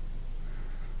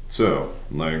 So,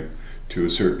 like, to a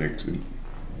certain extent,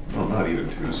 well, not even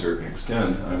to a certain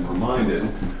extent, I'm reminded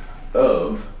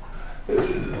of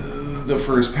the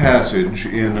first passage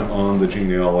in On the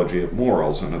Genealogy of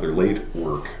Morals, another late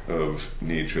work of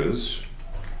Nietzsche's,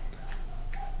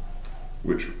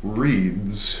 which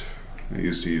reads, I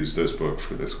used to use this book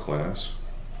for this class,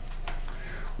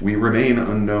 "We remain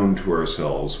unknown to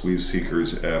ourselves, we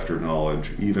seekers after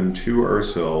knowledge, even to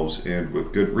ourselves, and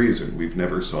with good reason. We've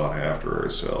never sought after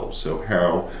ourselves, so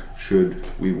how should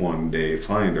we one day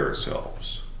find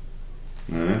ourselves?"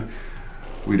 Right?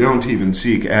 We don't even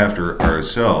seek after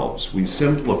ourselves. We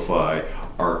simplify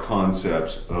our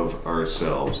concepts of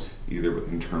ourselves, either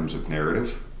in terms of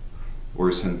narrative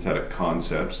or synthetic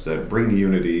concepts that bring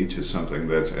unity to something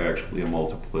that's actually a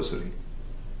multiplicity.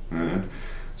 Right?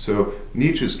 So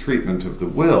Nietzsche's treatment of the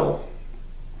will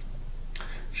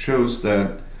shows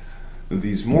that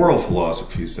these moral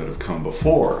philosophies that have come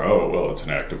before, oh, well, it's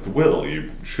an act of the will, you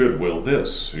should will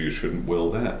this, you shouldn't will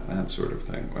that, that sort of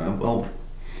thing. Well,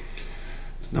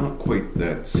 it's not quite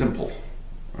that simple,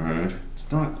 all right?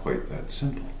 It's not quite that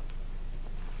simple.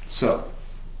 So,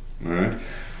 all right?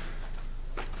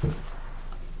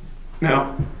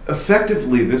 Now,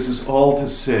 effectively, this is all to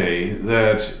say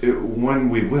that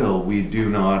when we will, we do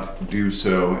not do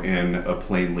so in a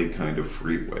plainly kind of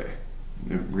free way.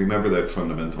 Remember that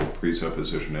fundamental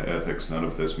presupposition of ethics: none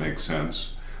of this makes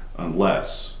sense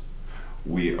unless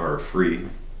we are free,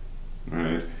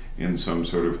 right? In some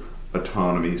sort of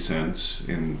autonomy sense,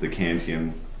 in the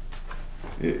Kantian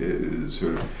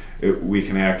sort of, we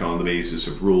can act on the basis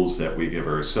of rules that we give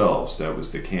ourselves. That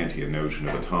was the Kantian notion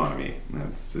of autonomy.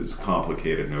 That's this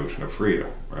complicated notion of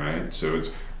freedom, right? So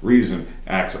it's reason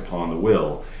acts upon the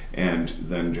will and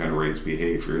then generates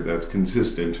behavior that's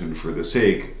consistent and for the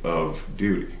sake of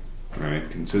duty, right?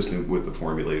 Consistent with the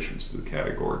formulations of the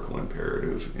categorical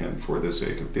imperative and for the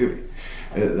sake of duty.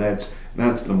 That's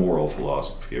the moral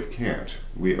philosophy of Kant.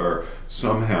 We are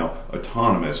somehow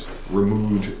autonomous,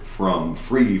 removed from,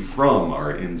 free from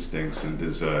our instincts and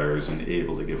desires, and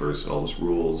able to give ourselves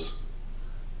rules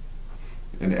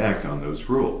and act on those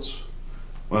rules.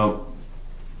 Well,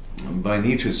 by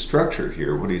Nietzsche's structure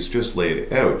here, what he's just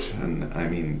laid out, and I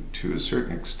mean to a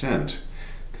certain extent,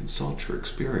 consult your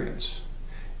experience.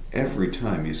 Every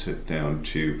time you sit down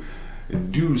to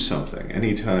do something,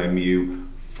 anytime you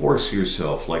force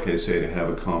yourself, like I say, to have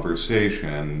a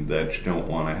conversation that you don't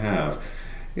want to have,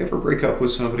 you ever break up with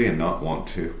somebody and not want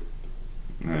to?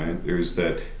 Right? There's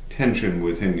that tension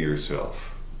within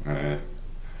yourself. Right?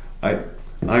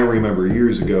 I remember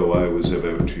years ago I was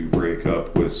about to break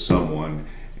up with someone,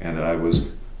 and I was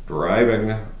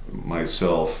driving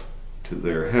myself to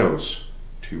their house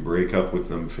to break up with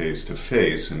them face to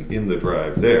face, and in the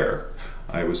drive there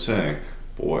I was saying,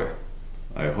 boy,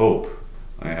 I hope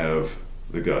I have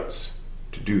the guts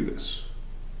to do this.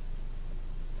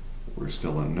 We're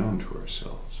still unknown to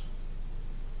ourselves.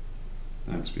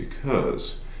 That's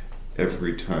because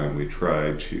every time we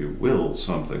try to will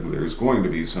something, there's going to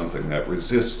be something that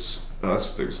resists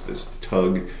us. There's this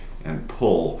tug and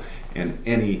pull, and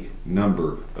any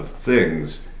number of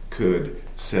things could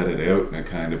set it out in a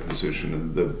kind of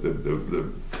position.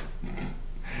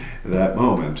 That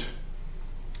moment,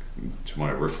 to my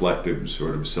reflective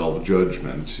sort of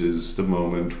self-judgment, is the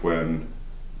moment when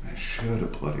I should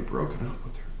have bloody broken up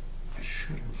with her. I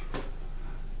should have.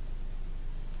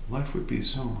 Life would be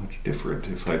so much different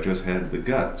if I just had the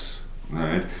guts,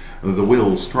 right? The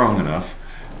will strong enough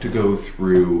to go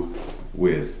through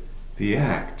with the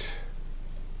act.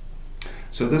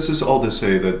 So this is all to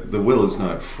say that the will is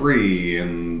not free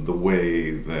in the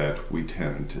way that we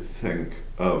tend to think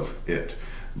of it.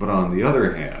 But on the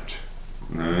other hand,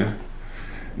 right,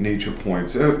 Nietzsche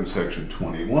points out in section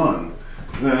 21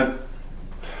 that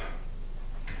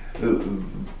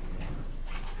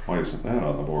why isn't that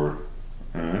on the board?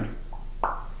 Right.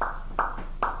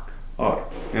 Oh,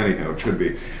 anyhow, it should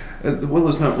be. The will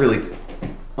is not really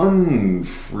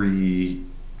unfree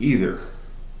either.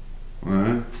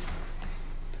 Right?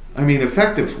 I mean,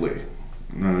 effectively,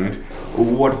 right,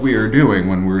 what we are doing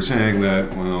when we're saying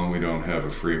that, well, we don't have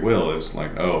a free will is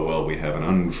like, oh, well, we have an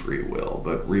unfree will.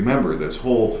 But remember, this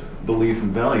whole belief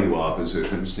and value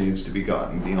oppositions needs to be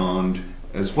gotten beyond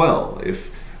as well.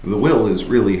 If the will is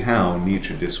really how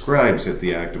Nietzsche describes it,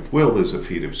 the act of will is a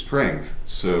feat of strength.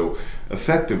 So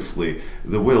effectively,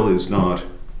 the will is not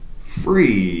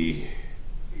free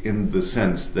in the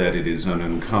sense that it is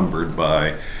unencumbered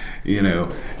by,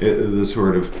 the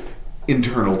sort of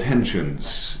internal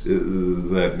tensions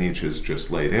that Nietzsche's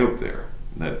just laid out there,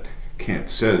 that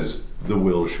Kant says the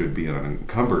will should be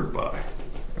unencumbered by.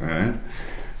 Right?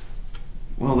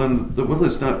 Well, then the will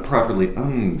is not properly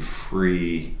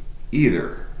unfree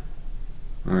either.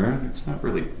 Right? It's not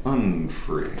really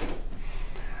unfree.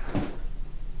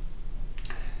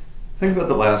 Think about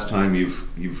the last time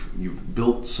you've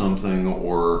built something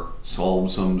or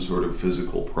solved some sort of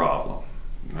physical problem.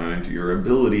 Right? Your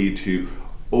ability to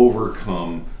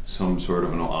overcome some sort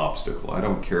of an obstacle. I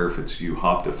don't care if it's you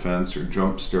hopped a fence or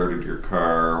jump started your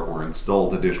car or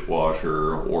installed a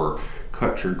dishwasher or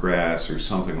cut your grass or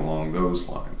something along those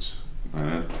lines.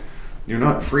 Right? You're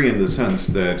not free in the sense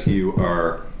that you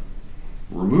are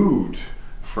removed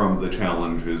from the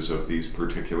challenges of these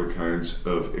particular kinds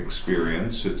of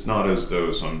experience. It's not as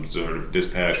though some sort of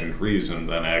dispassionate reason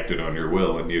then acted on your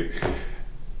will and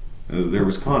there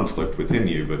was conflict within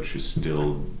you, but you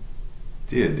still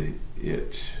did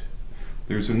it.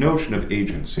 There's a notion of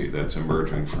agency that's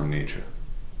emerging from Nietzsche.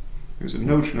 There's a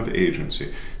notion of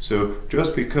agency. So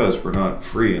just because we're not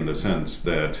free in the sense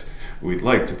that we'd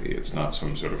like to be, it's not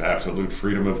some sort of absolute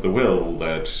freedom of the will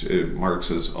that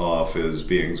marks us off as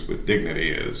beings with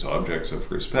dignity, as objects of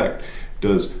respect,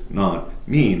 does not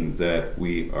mean that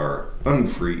we are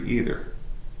unfree either.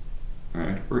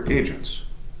 Right? We're agents.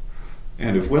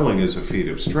 And if willing is a feat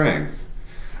of strength,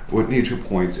 what Nietzsche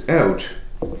points out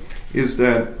is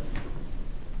that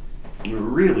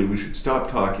really we should stop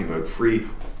talking about free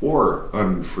or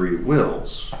unfree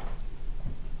wills.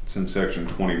 It's in section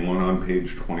 21 on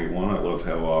page 21. I love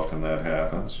how often that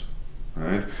happens.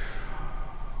 Right?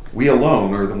 We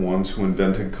alone are the ones who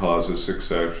invented causes,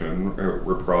 succession,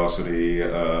 reciprocity,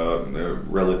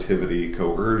 relativity,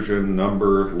 coercion,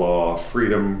 number, law,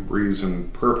 freedom, reason,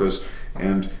 purpose,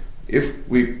 and if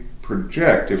we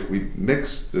project, if we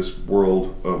mix this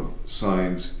world of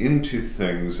science into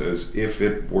things as if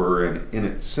it were an in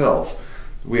itself,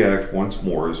 we act once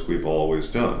more as we've always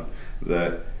done.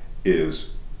 That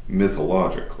is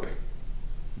mythologically.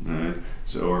 Right?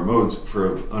 So our modes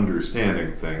for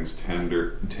understanding things tend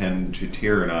to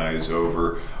tyrannize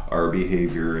over our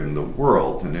behavior in the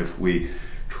world. And if we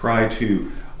try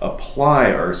to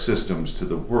apply our systems to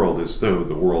the world as though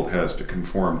the world has to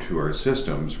conform to our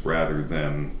systems rather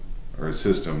than our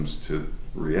systems to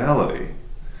reality,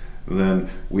 then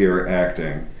we are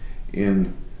acting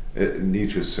in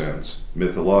Nietzsche's sense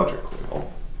mythologically.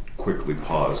 I'll quickly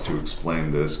pause to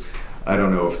explain this. I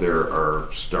don't know if there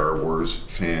are Star Wars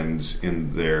fans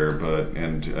in there, but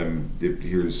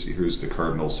here's the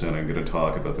cardinal sin. I'm going to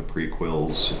talk about the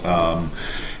prequels,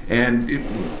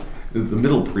 the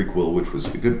middle prequel, which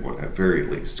was the good one at very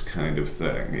least, kind of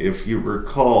thing. If you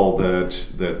recall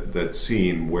that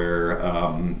scene where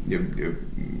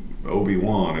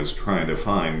Obi-Wan is trying to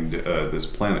find this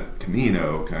planet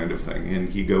Camino, kind of thing, and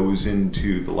he goes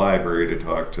into the library to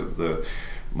talk to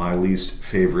my least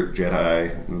favorite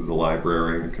Jedi, the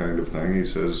librarian, kind of thing. He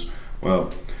says,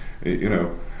 well,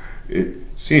 It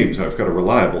seems I've got a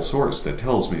reliable source that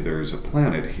tells me there's a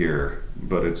planet here,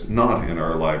 but it's not in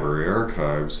our library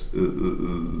archives.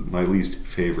 My least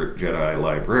favorite Jedi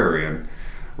librarian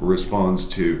responds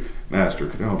to Master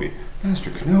Kenobi,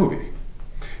 Master Kenobi,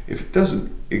 if it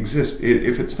doesn't exist,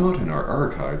 if it's not in our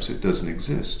archives, it doesn't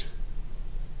exist.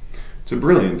 It's a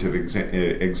brilliant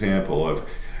example of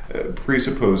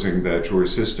presupposing that your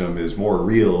system is more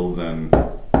real than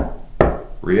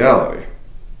reality.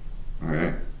 All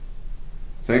right?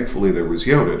 Thankfully, there was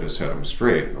Yoda to set him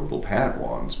straight, the little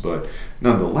Padawans, but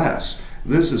nonetheless,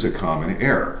 this is a common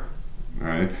error.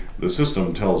 Right? The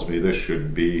system tells me this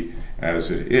should be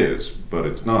as it is, but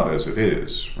it's not as it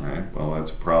is. Right? Well, that's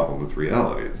a problem with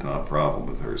reality. It's not a problem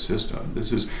with our system.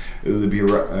 This is the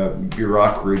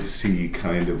bureaucracy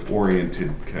kind of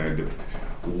oriented kind of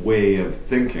way of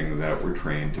thinking that we're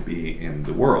trained to be in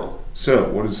the world. So,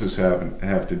 what does this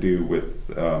have to do with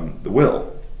the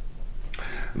will?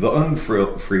 The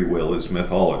unfree will is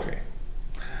mythology.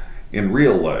 In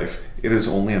real life, it is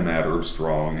only a matter of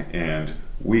strong and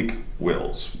weak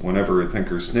wills. Whenever a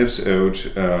thinker sniffs out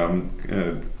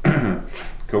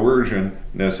coercion,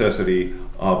 necessity,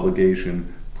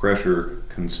 obligation, pressure,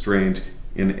 constraint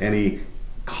in any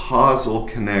causal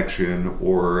connection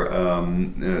or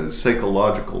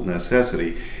psychological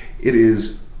necessity, it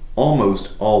is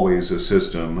almost always a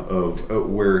system of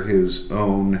where his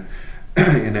own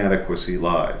inadequacy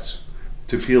lies.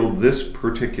 To feel this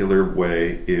particular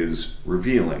way is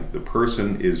revealing. The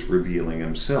person is revealing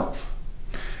himself.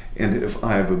 And if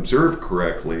I have observed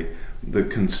correctly, the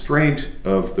constraint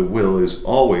of the will is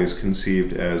always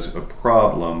conceived as a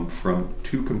problem from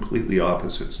two completely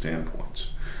opposite standpoints,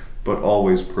 but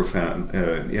always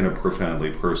in a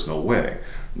profoundly personal way.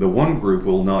 The one group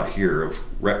will not hear of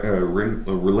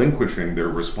relinquishing their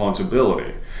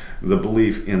responsibility, the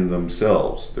belief in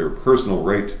themselves, their personal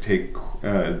right to take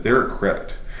their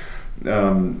credit.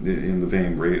 In the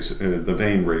vain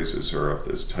races are of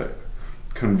this type.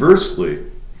 Conversely,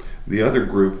 the other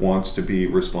group wants to be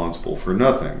responsible for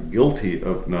nothing, guilty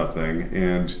of nothing,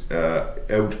 and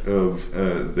out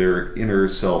of their inner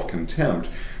self-contempt,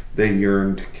 they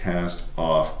yearn to cast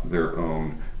off their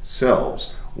own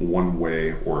selves, one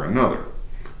way or another.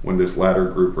 When this latter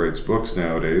group writes books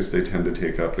nowadays, they tend to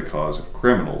take up the cause of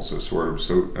criminals. A sort of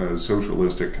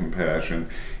socialistic compassion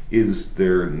is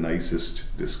their nicest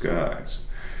disguise.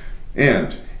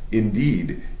 And,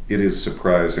 indeed, it is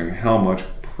surprising how much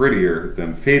prettier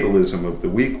than fatalism of the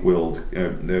weak-willed,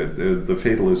 the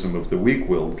fatalism of the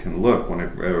weak-willed can look when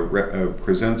it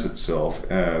presents itself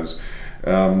as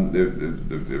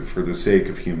for the sake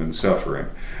of human suffering.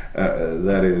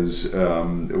 That is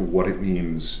what it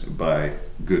means by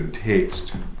good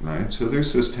taste, right? So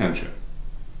there's this tension,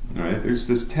 right? There's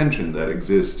this tension that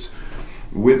exists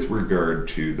with regard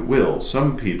to the will.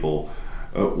 Some people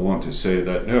want to say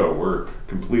that, no, we're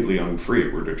completely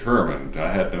unfree, we're determined,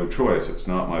 I had no choice, it's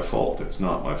not my fault, it's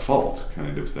not my fault,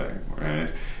 kind of thing, right?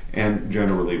 And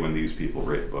generally when these people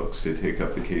write books, they take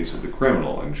up the case of the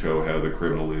criminal and show how the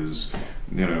criminal is,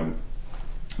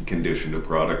 conditioned, a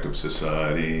product of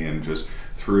society, and just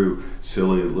through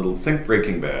silly little think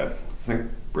Breaking Bad,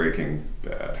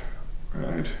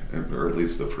 right? Or at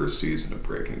least the first season of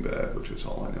Breaking Bad, which is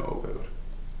all I know about,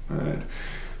 right?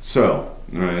 So,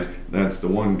 right, that's the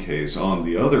one case. On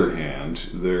the other hand,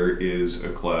 there is a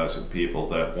class of people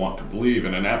that want to believe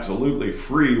in an absolutely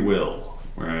free will,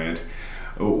 right?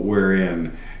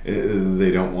 Wherein they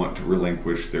don't want to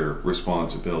relinquish their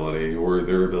responsibility or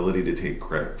their ability to take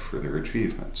credit for their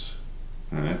achievements.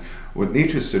 Right? What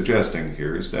Nietzsche's suggesting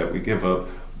here is that we give up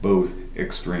both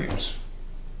extremes.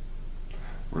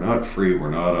 We're not free,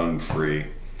 we're not unfree.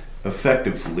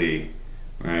 Effectively,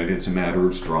 right, it's a matter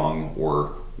of strong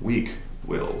or weak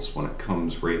wills. When it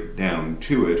comes right down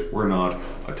to it, we're not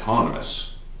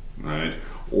autonomous, right,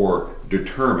 or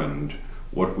determined.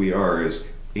 What we are is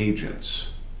agents,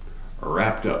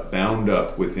 wrapped up, bound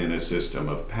up within a system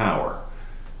of power,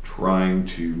 trying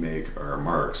to make our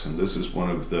marks. And this is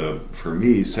one of the, for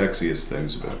me, sexiest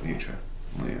things about Nietzsche.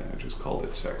 Yeah, I just called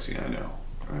it sexy, I know.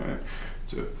 Right?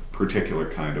 It's a particular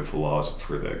kind of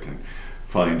philosopher that can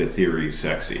find a theory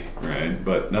sexy, right?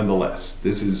 But nonetheless,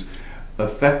 this is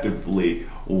effectively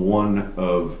one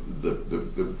of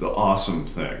the awesome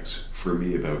things for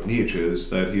me about Nietzsche, is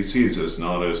that he sees us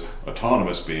not as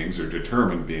autonomous beings or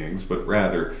determined beings, but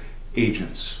rather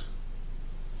agents.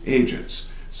 Agents,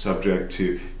 subject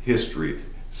to history,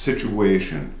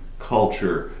 situation,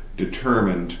 culture,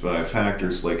 determined by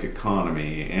factors like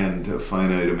economy and a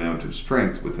finite amount of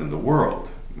strength within the world,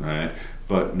 right?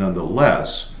 But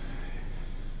nonetheless,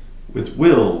 with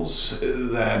wills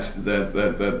that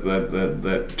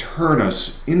turn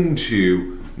us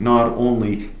into not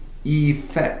only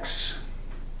effects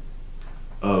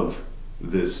of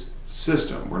this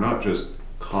system. We're not just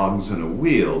cogs in a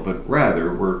wheel, but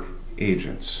rather we're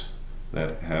agents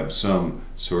that have some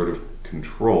sort of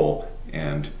control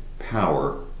and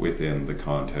power within the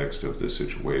context of the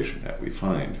situation that we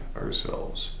find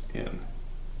ourselves in.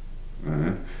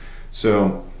 Right?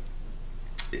 So,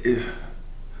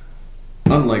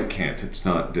 unlike Kant, it's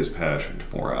not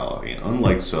dispassionate morality. And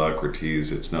unlike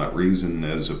Socrates, it's not reason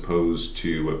as opposed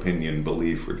to opinion,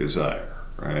 belief, or desire,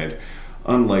 right?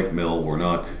 Unlike Mill, we're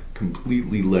not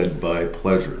completely led by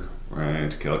pleasure,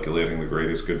 right? Calculating the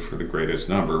greatest good for the greatest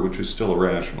number, which is still a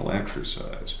rational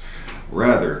exercise.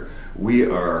 Rather, we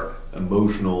are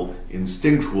emotional,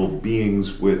 instinctual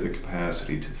beings with a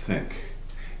capacity to think,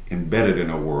 embedded in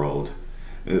a world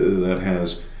that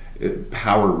has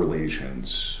power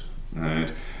relations,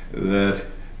 right, that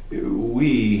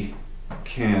we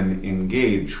can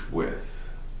engage with,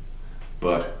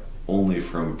 but only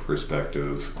from a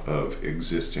perspective of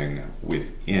existing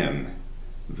within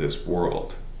this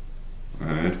world.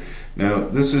 Right? Now,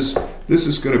 this is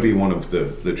going to be one of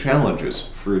the challenges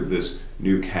for this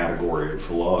new category of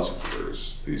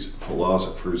philosophers, these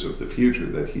philosophers of the future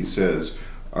that he says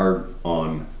are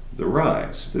on the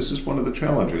rise. This is one of the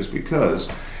challenges, because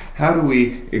how do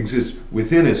we exist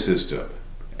within a system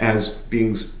as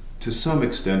beings to some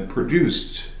extent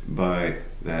produced by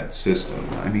that system?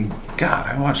 I mean, God,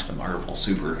 I watch the Marvel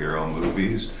superhero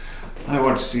movies. I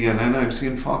watch CNN, I'm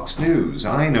seeing Fox News.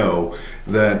 I know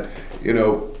that,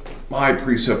 my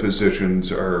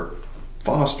presuppositions are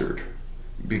fostered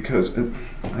because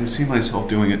I see myself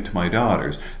doing it to my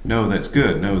daughters. No, that's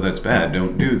good. No, that's bad.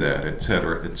 Don't do that,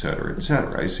 etc., etc.,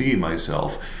 etc. I see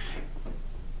myself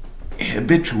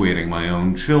habituating my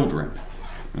own children.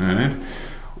 Right?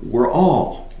 We're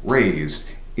all raised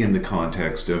in the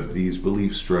context of these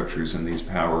belief structures and these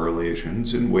power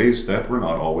relations in ways that we're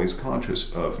not always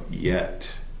conscious of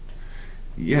yet.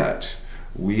 Yet,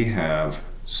 we have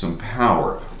some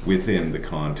power within the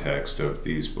context of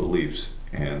these beliefs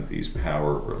and these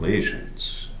power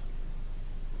relations.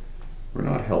 We're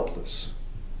not helpless,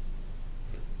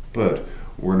 but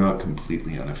we're not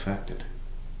completely unaffected,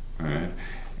 right?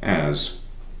 As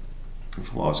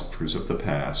philosophers of the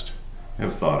past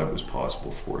have thought it was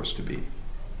possible for us to be.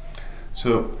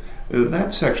 So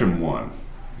that's section 1,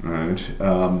 right?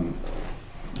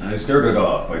 I started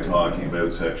off by talking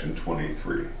about section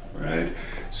 23, right?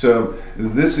 So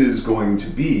this is going to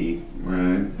be,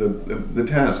 right, the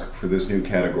task for this new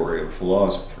category of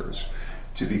philosophers,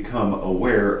 to become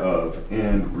aware of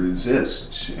and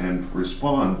resist and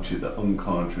respond to the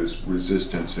unconscious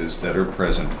resistances that are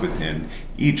present within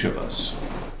each of us.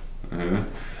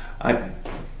 I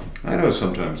know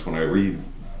sometimes when I read,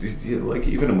 like,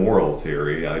 even a moral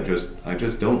theory, I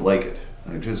just don't like it.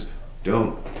 I just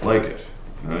don't like it,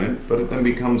 right? But it then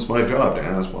becomes my job to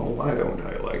ask, well, why don't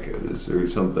I like it? Is there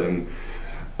something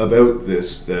about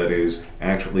this that is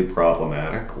actually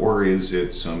problematic, or is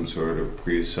it some sort of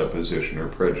presupposition or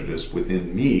prejudice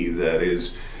within me that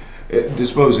is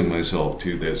disposing myself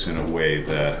to this in a way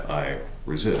that I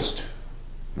resist,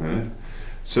 right?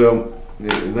 So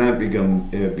that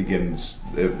becomes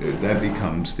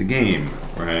the game,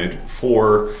 right,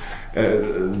 for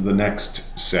the next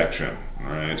section,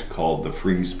 right, called the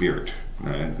free spirit.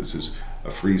 Right? This is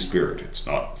a free spirit. It's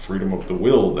not freedom of the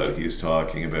will that he's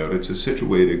talking about. It's a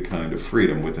situated kind of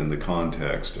freedom within the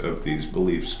context of these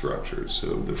belief structures.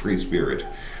 So the free spirit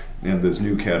and this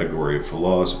new category of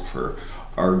philosopher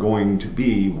are going to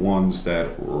be ones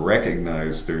that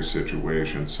recognize their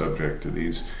situation subject to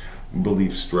these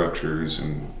belief structures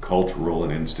and cultural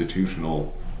and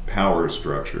institutional power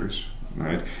structures,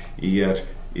 right? Yet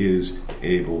is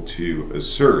able to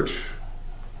assert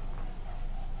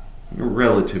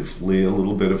relatively a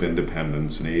little bit of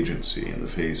independence and agency in the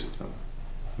face of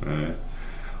them.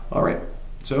 All right,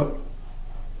 so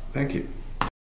thank you.